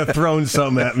 Because he would have thrown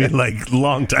something at me like a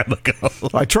long time ago.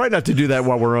 I try not to do that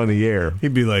while we're on the air.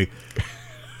 He'd be like,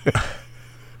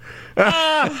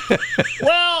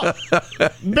 well,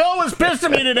 Bill was pissed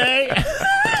at me today.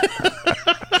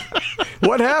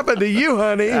 What happened to you,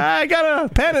 honey? I got a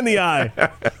pen in the eye.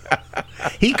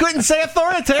 He couldn't say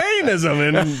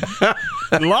authoritarianism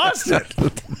and lost it.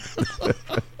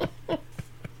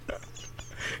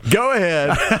 Go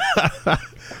ahead.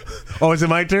 Oh, is it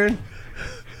my turn?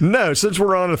 No, since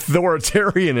we're on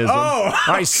authoritarianism,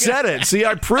 okay. I said it. See,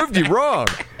 I proved you wrong.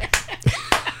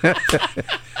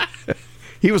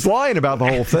 He was lying about the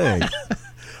whole thing.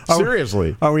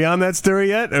 Seriously. Are we on that story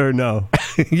yet or no?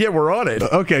 Yeah, we're on it.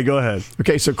 Okay, go ahead.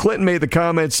 Okay, so Clinton made the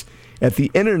comments at the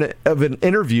internet of an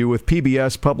interview with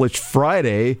PBS published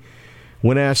Friday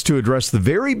when asked to address the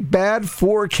very bad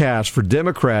forecast for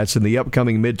Democrats in the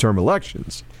upcoming midterm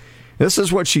elections. This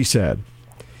is what she said.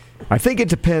 I think it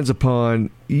depends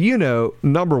upon,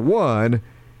 number one,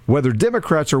 whether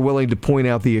Democrats are willing to point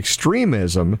out the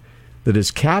extremism that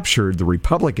has captured the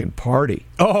Republican Party.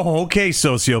 Oh, okay,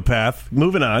 sociopath.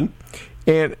 Moving on.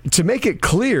 And to make it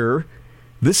clear,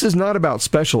 this is not about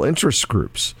special interest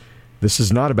groups. This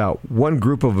is not about one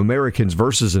group of Americans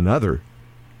versus another.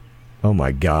 Oh,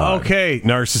 my God. Okay,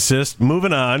 narcissist.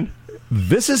 Moving on.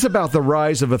 This is about the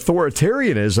rise of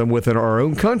authoritarianism within our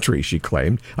own country, she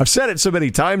claimed. I've said it so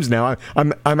many times now,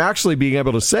 I'm actually being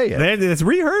able to say it. It's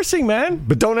rehearsing, man.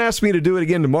 But don't ask me to do it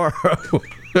again tomorrow.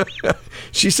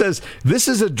 She says, this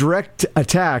is a direct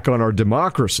attack on our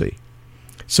democracy.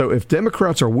 So if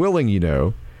Democrats are willing,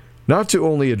 not to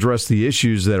only address the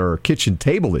issues that are kitchen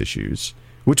table issues,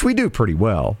 which we do pretty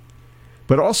well,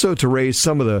 but also to raise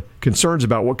some of the concerns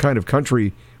about what kind of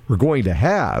country we're going to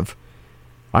have,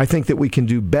 I think that we can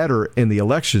do better in the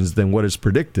elections than what is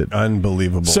predicted.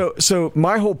 Unbelievable. So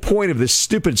my whole point of this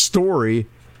stupid story,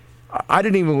 I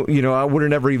didn't even, I would have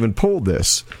never even pulled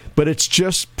this, but it's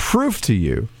just proof to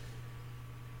you,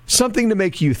 something to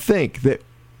make you think that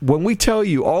when we tell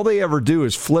you all they ever do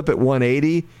is flip at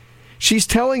 180, she's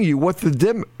telling you what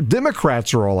the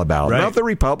Democrats are all about, right. Not the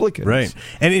Republicans. Right.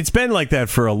 And it's been like that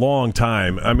for a long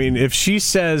time. I mean, if she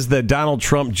says that Donald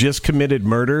Trump just committed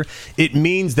murder, it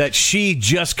means that she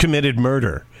just committed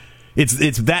murder. It's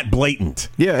that blatant.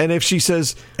 Yeah, and if she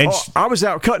says, I was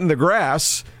out cutting the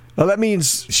grass, Well, that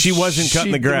means she wasn't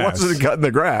cutting the grass. Wasn't cutting the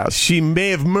grass. She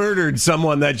may have murdered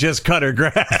someone that just cut her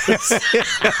grass.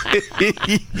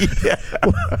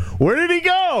 Where did he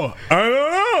go? I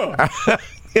don't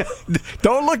know.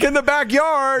 Don't look in the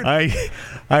backyard.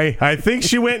 I think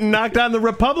she went and knocked on the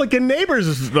Republican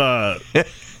neighbor's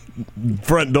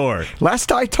front door.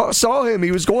 Last I saw him,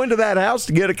 he was going to that house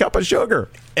to get a cup of sugar.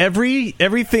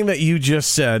 Everything that you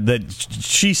just said, that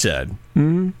she said,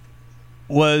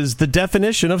 was the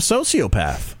definition of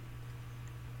sociopath.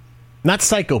 Not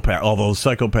psychopath, although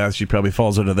psychopath, she probably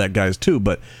falls under that guise too,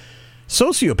 but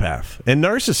sociopath and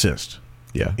narcissist.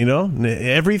 Yeah. You know,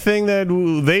 everything that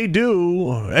they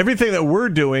do, everything that we're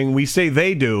doing, we say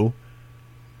they do.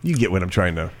 You get what I'm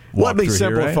trying to walk Let me through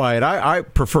simplify here, right? it. I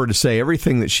prefer to say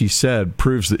everything that she said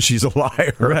proves that she's a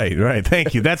liar. Right.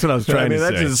 Thank you. That's what I was trying to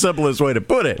say. That's the simplest way to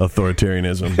put it.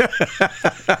 Authoritarianism.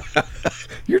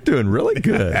 You're doing really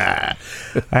good. I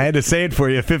had to say it for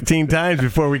you 15 times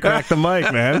before we cracked the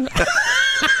mic, man.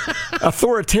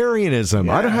 Authoritarianism.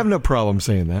 Yeah. I don't have no problem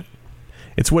saying that.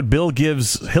 It's what Bill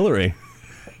gives Hillary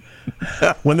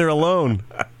when they're alone.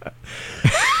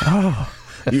 Oh,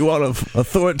 you want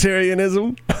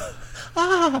authoritarianism?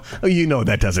 Oh, you know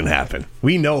that doesn't happen.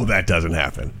 We know that doesn't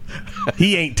happen.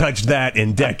 He ain't touched that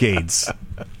in decades.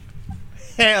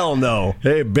 Hell no.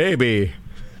 Hey, baby,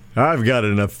 I've got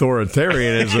an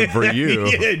authoritarianism for you.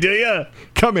 Yeah, do you?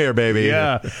 Come here, baby.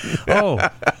 Yeah. Oh,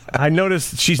 I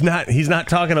noticed he's not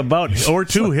talking about or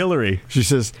to Hillary. She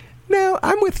says, "No,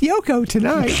 I'm with Yoko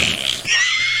tonight."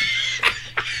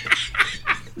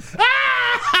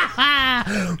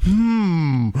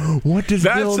 What does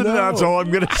Bill know? That's all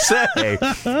I'm going to say.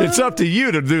 It's up to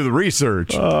you to do the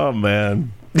research. Oh,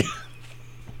 man.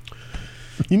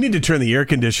 You need to turn the air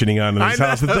conditioning on in this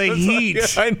house. The heat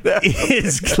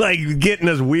is like getting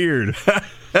us weird.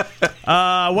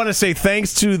 I want to say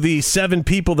thanks to the 7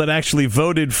 people that actually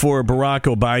voted for Barack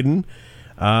Biden.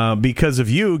 Because of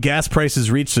you, gas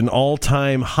prices reached an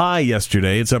all-time high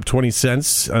yesterday. It's up 20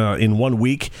 cents in 1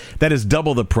 week. That is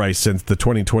double the price since the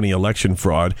 2020 election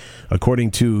fraud.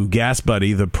 According to Gas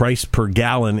Buddy, the price per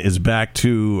gallon is back at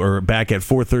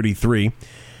 $4.33.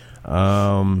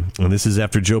 And this is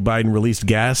after Joe Biden released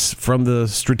gas from the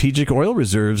strategic oil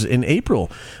reserves in April,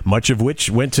 much of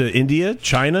which went to India,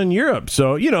 China, and Europe.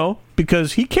 So,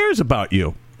 because he cares about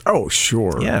you. Oh,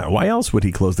 sure. Yeah, why else would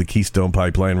he close the Keystone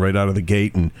Pipeline right out of the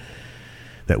gate, and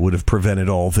that would have prevented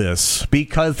all this?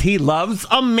 Because he loves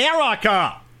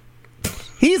America.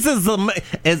 He's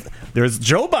there's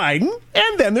Joe Biden,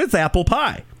 and then there's apple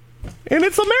pie. And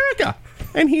it's America.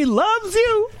 And he loves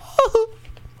you.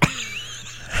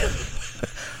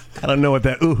 I don't know what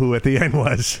that ooh-hoo at the end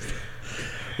was.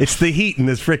 It's the heat in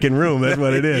this frickin' room. That's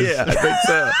what it is. Yeah, I think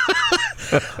so.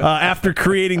 After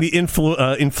creating the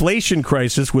inflation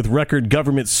crisis with record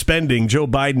government spending, Joe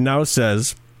Biden now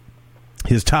says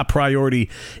his top priority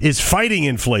is fighting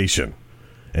inflation.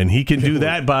 And he can do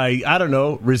that by,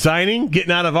 resigning,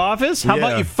 getting out of office. How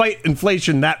about you fight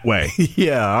inflation that way?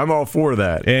 Yeah, I'm all for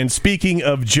that. And speaking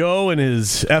of Joe and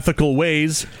his ethical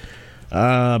ways,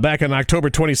 back on October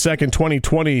 22nd,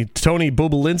 2020, Tony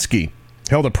Bobulinski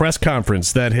held a press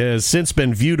conference that has since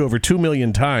been viewed over 2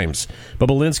 million times.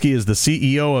 Bobulinski is the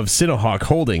CEO of Sinohawk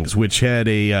Holdings, which had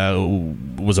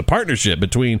was a partnership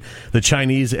between the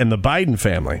Chinese and the Biden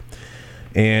family.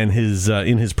 And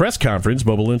in his press conference,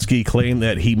 Bobulinski claimed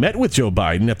that he met with Joe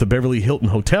Biden at the Beverly Hilton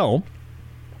Hotel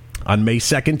on May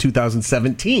 2nd,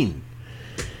 2017,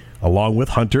 along with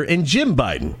Hunter and Jim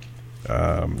Biden,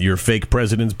 your fake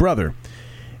president's brother.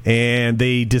 And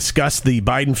they discussed the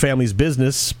Biden family's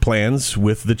business plans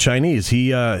with the Chinese.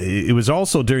 It was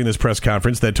also during this press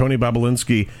conference that Tony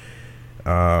Bobulinski,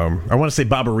 I want to say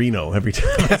Barbarino every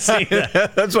time I say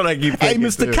that. That's what I keep thinking. Hey,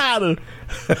 Mr. Carter,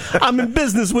 I'm in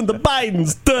business with the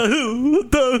Bidens.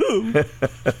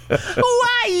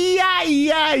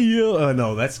 Oh,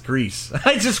 no, that's Grease.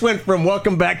 I just went from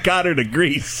Welcome Back, Carter to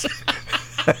Grease.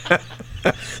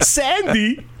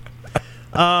 Sandy.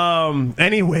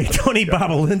 Anyway, Tony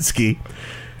Bobulinski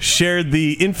shared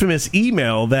the infamous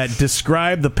email that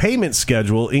described the payment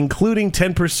schedule, including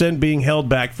 10% being held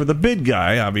back for the bid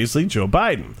guy, obviously Joe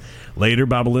Biden. Later,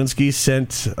 Bobulinski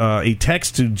sent a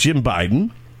text to Jim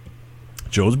Biden,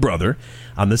 Joe's brother,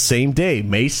 on the same day,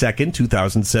 May 2nd,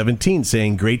 2017,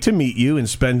 saying, "Great to meet you and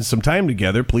spend some time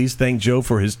together. Please thank Joe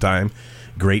for his time.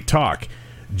 Great talk."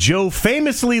 Joe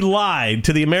famously lied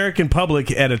to the American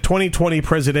public at a 2020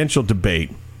 presidential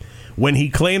debate when he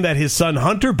claimed that his son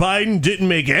Hunter Biden didn't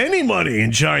make any money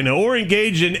in China or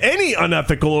engage in any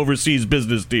unethical overseas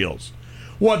business deals.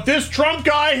 What this Trump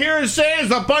guy here is saying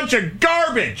is a bunch of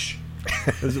garbage.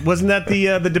 Wasn't that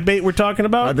the debate we're talking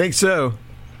about? I think so.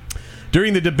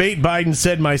 During the debate, Biden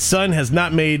said, "My son has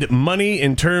not made money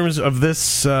in terms of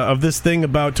this thing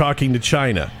about talking to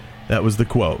China." That was the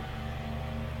quote.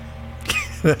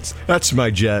 That's my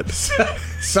jet.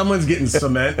 Someone's getting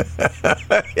cement.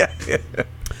 Yeah.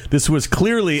 This was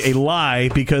clearly a lie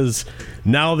because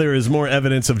now there is more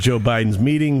evidence of Joe Biden's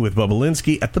meeting with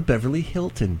Bobulinski at the Beverly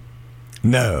Hilton.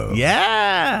 No.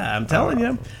 Yeah, I'm telling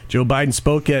you. Joe Biden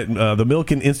spoke at the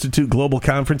Milken Institute Global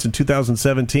Conference in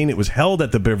 2017. It was held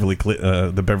at the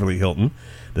Beverly Hilton,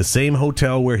 the same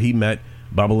hotel where he met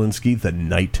Bobulinski the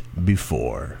night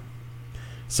before.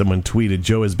 Someone tweeted,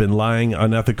 "Joe has been a lying,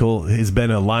 unethical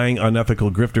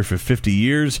grifter for 50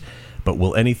 years, but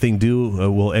will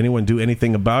anyone do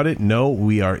anything about it? No,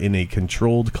 we are in a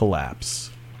controlled collapse."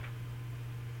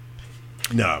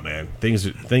 No, man. Things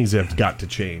have got to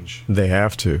change. They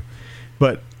have to.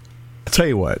 But I'll tell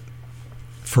you what,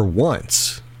 for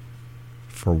once,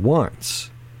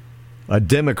 a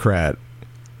Democrat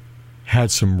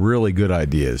had some really good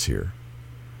ideas here.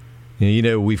 You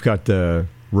know, we've got the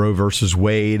Roe versus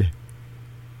Wade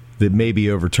that may be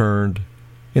overturned.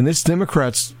 And this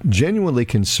Democrat's genuinely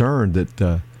concerned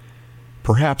that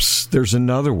perhaps there's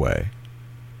another way.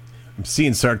 I'm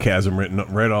seeing sarcasm written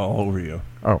right all over you.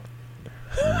 Oh.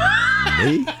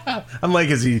 Me? I'm like,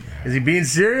 is he being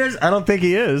serious? I don't think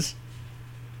he is.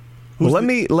 Well,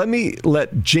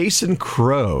 let Jason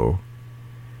Crow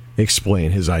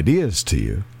explain his ideas to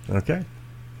you. Okay.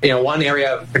 One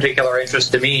area of particular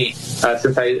interest to me,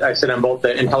 since I sit on both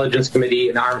the Intelligence Committee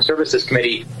and the Armed Services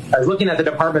Committee, is looking at the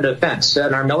Department of Defense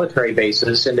and our military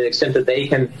bases and the extent that they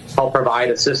can help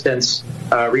provide assistance,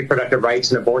 reproductive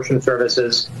rights and abortion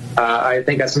services. I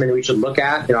think that's something we should look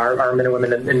at. Our men and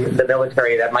women in the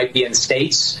military that might be in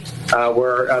states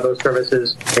where those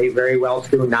services may very well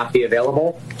soon not be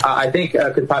available. I think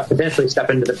could potentially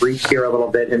step into the breach here a little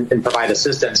bit and provide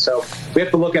assistance. So we have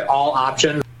to look at all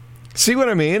options. See what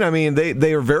I mean? I mean,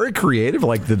 they are very creative,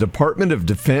 like the Department of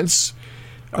Defense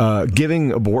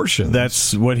giving abortion.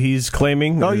 That's what he's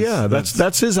claiming? Oh, yeah.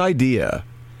 That's his idea.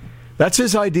 That's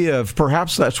his idea of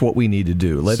perhaps that's what we need to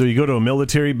do. So you go to a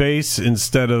military base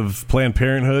instead of Planned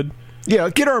Parenthood? Yeah,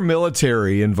 get our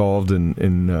military involved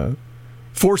in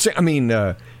forcing,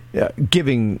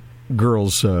 giving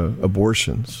girls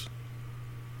abortions.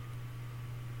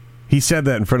 He said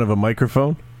that in front of a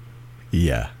microphone?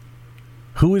 Yeah.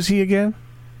 Who is he again?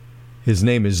 His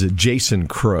name is Jason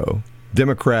Crow,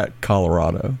 Democrat,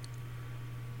 Colorado.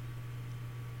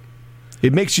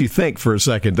 It makes you think for a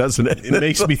second, doesn't it? It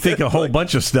makes me think a whole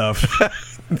bunch of stuff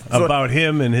about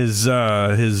him and his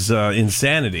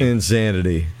insanity.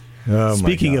 Insanity. Oh,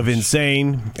 speaking of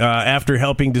insane, after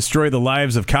helping destroy the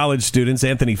lives of college students,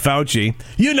 Anthony Fauci,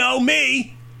 you know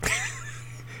me.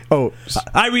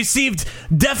 I received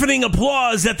deafening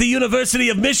applause at the University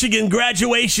of Michigan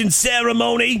graduation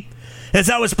ceremony as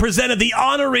I was presented the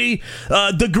honorary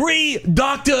degree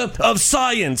Doctor of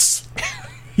Science.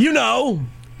 You know,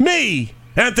 me,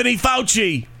 Anthony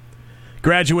Fauci.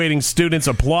 Graduating students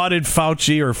applauded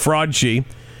Fauci or Fraudci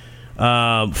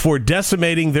for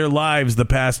decimating their lives the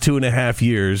past 2.5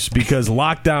 years because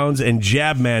lockdowns and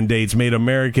jab mandates made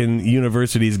American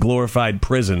universities glorified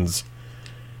prisons.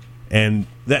 And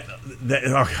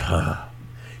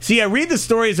see, I read the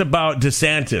stories about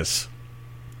DeSantis,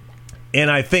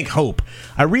 and I think hope.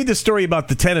 I read the story about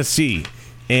the Tennessee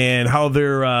and how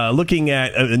they're looking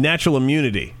at natural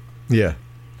immunity. Yeah.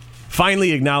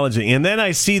 Finally acknowledging. And then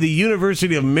I see the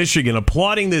University of Michigan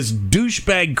applauding this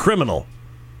douchebag criminal,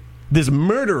 this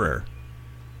murderer.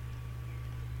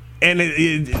 And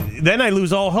then I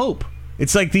lose all hope.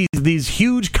 It's like these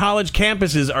huge college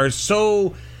campuses are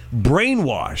so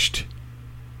brainwashed.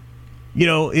 You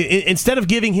know, instead of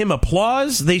giving him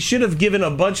applause, they should have given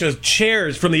a bunch of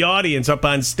chairs from the audience up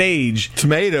on stage.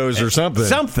 Tomatoes or something.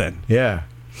 Something. Yeah.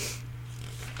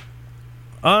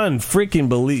 Unfreaking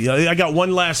believable. I got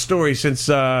one last story since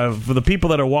for the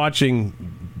people that are watching,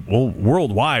 well,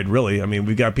 worldwide, really. I mean,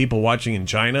 we've got people watching in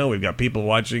China. We've got people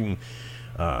watching,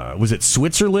 was it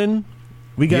Switzerland?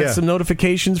 We got some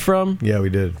notifications from. Yeah, we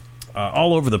did.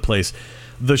 All over the place.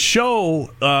 The show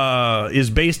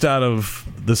is based out of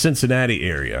the Cincinnati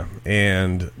area,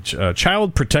 and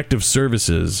Child Protective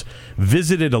Services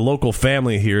visited a local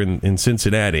family here in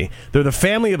Cincinnati. They're the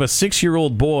family of a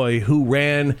 6-year-old boy who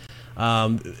ran,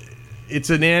 it's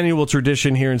an annual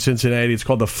tradition here in Cincinnati. It's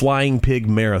called the Flying Pig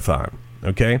Marathon,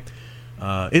 okay?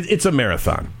 It's a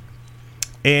marathon.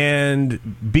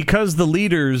 And because the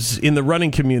leaders in the running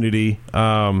community...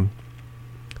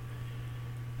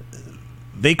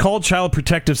 they called Child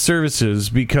Protective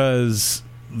Services because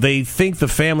they think the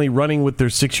family running with their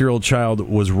 6-year-old child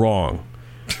was wrong.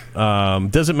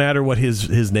 Doesn't matter what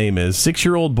his name is.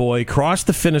 6-year-old boy crossed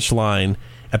the finish line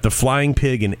at the Flying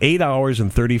Pig in 8 hours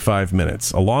and 35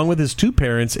 minutes, along with his 2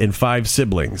 parents and 5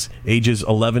 siblings, ages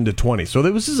 11 to 20. So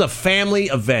this is a family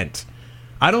event.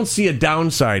 I don't see a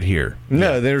downside here.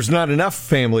 No, there's not enough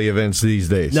family events these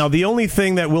days. Now, the only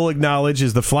thing that we'll acknowledge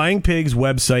is the Flying Pig's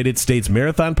website. It states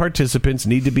marathon participants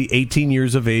need to be 18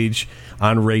 years of age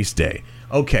on race day.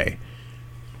 Okay.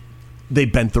 They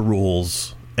bent the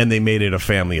rules, and they made it a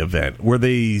family event. Were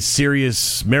they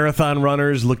serious marathon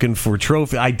runners looking for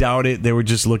trophy? I doubt it. They were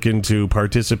just looking to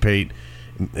participate,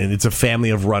 and it's a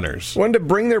family of runners. Wanted to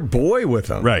bring their boy with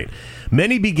them. Right.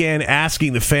 Many began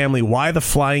asking the family why the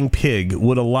Flying Pig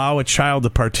would allow a child to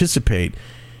participate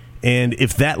and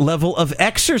if that level of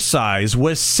exercise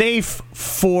was safe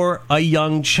for a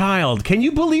young child. Can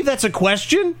you believe that's a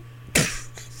question?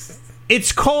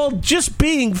 It's called just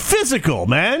being physical,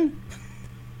 man.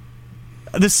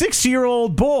 The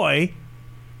 6-year-old boy,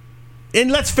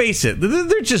 and let's face it,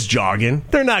 they're just jogging.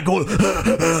 They're not going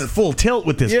full tilt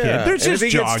with this kid. They're just if he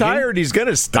jogging. gets tired, he's going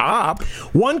to stop.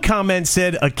 One comment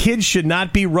said a kid should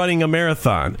not be running a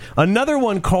marathon. Another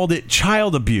one called it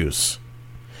child abuse.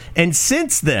 And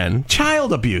since then,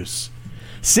 child abuse.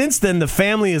 Since then, the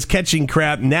family is catching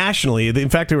crap nationally. In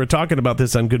fact, we were talking about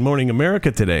this on Good Morning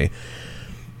America today.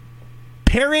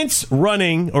 Parents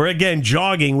running, or again,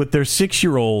 jogging with their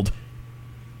 6-year-old,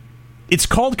 it's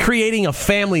called creating a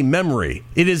family memory.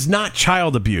 It is not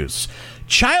child abuse.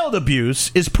 Child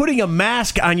abuse is putting a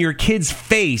mask on your kid's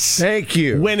face. Thank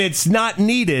you. When it's not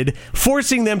needed,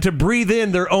 forcing them to breathe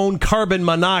in their own carbon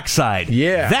monoxide.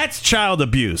 Yeah. That's child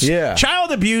abuse. Yeah.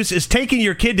 Child abuse is taking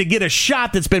your kid to get a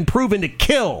shot that's been proven to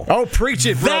kill. Oh, preach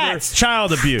it, brother. That's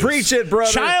child abuse. Preach it, brother.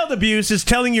 Child abuse is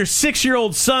telling your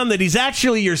 6-year-old son that he's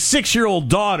actually your 6-year-old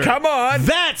daughter. Come on.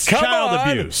 That's child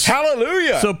abuse.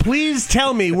 Hallelujah. So please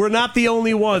tell me we're not the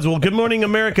only ones. Well, Good Morning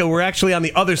America, we're actually on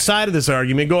the other side of this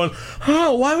argument going,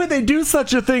 why would they do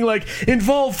such a thing like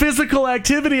involve physical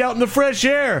activity out in the fresh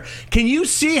air? Can you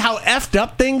see how effed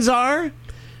up things are?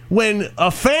 When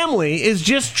a family is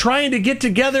just trying to get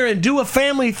together and do a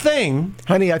family thing.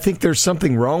 Honey, I think there's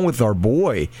something wrong with our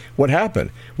boy. What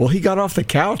happened? Well, he got off the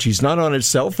couch. He's not on his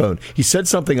cell phone. He said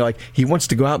something like he wants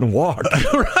to go out and walk.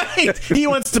 Right. He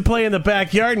wants to play in the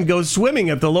backyard and go swimming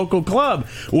at the local club.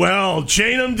 Well,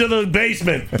 chain him to the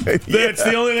basement. That's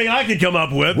the only thing I could come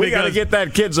up with. We got to get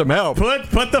that kid some help.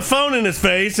 Put the phone in his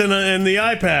face and the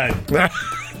iPad.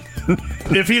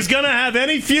 If he's going to have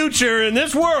any future in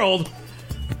this world,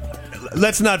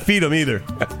 let's not feed him either.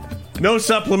 No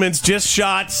supplements, just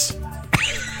shots.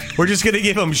 We're just going to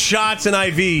give him shots and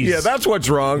IVs. Yeah, that's what's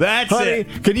wrong. That's Honey,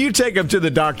 it. Can you take him to the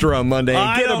doctor on Monday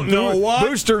and get him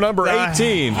booster number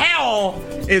 18? What the hell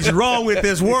is wrong with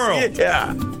this world?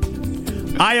 Yeah.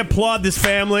 I applaud this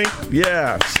family.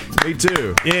 Yes, me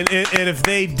too. And if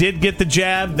they did get the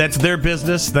jab, that's their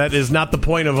business. That is not the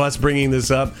point of us bringing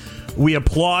this up. We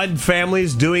applaud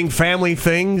families doing family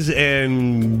things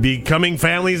and becoming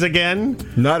families again.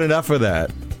 Not enough of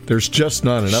that. There's just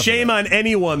not enough. Shame on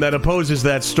anyone that opposes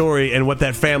that story and what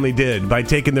that family did by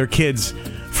taking their kids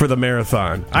for the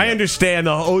marathon. I understand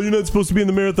you're not supposed to be in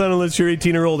the marathon unless you're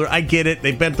 18 or older. I get it.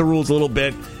 They bent the rules a little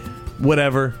bit.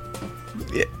 Whatever.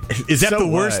 Is that So the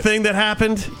worst what? thing that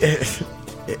happened?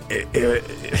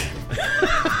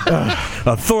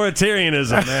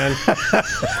 Authoritarianism, man.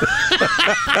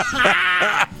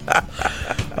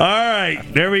 All right,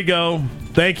 there we go.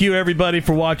 Thank you, everybody,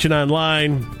 for watching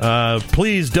online.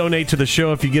 Please donate to the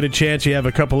show if you get a chance. You have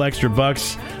a couple extra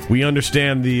bucks. We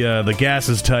understand the gas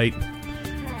is tight.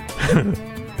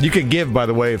 You can give, by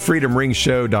the way, at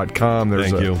freedomringshow.com.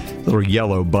 There's Thank a you. little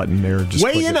yellow button there. Just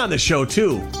Weigh click in it. on the show,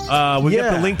 too. We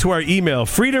got the link to our email,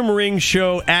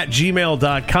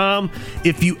 freedomringshow@gmail.com.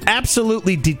 If you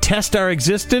absolutely detest our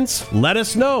existence, let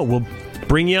us know. We'll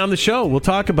bring you on the show. We'll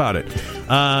talk about it.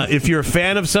 If you're a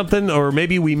fan of something, or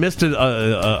maybe we missed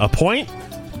a point,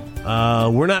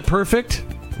 we're not perfect.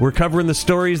 We're covering the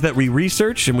stories that we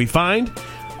research and we find.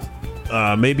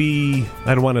 Maybe,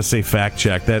 I don't want to say fact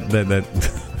check. That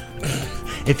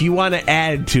if you want to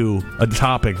add to a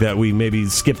topic that we maybe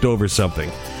skipped over something,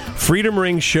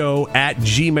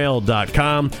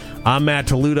 freedomringshow@gmail.com. I'm Matt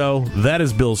Toludo. That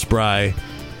is Bill Spry.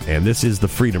 And this is the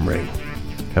Freedom Ring.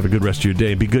 Have a good rest of your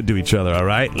day. Be good to each other, all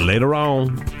right? Later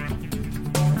on.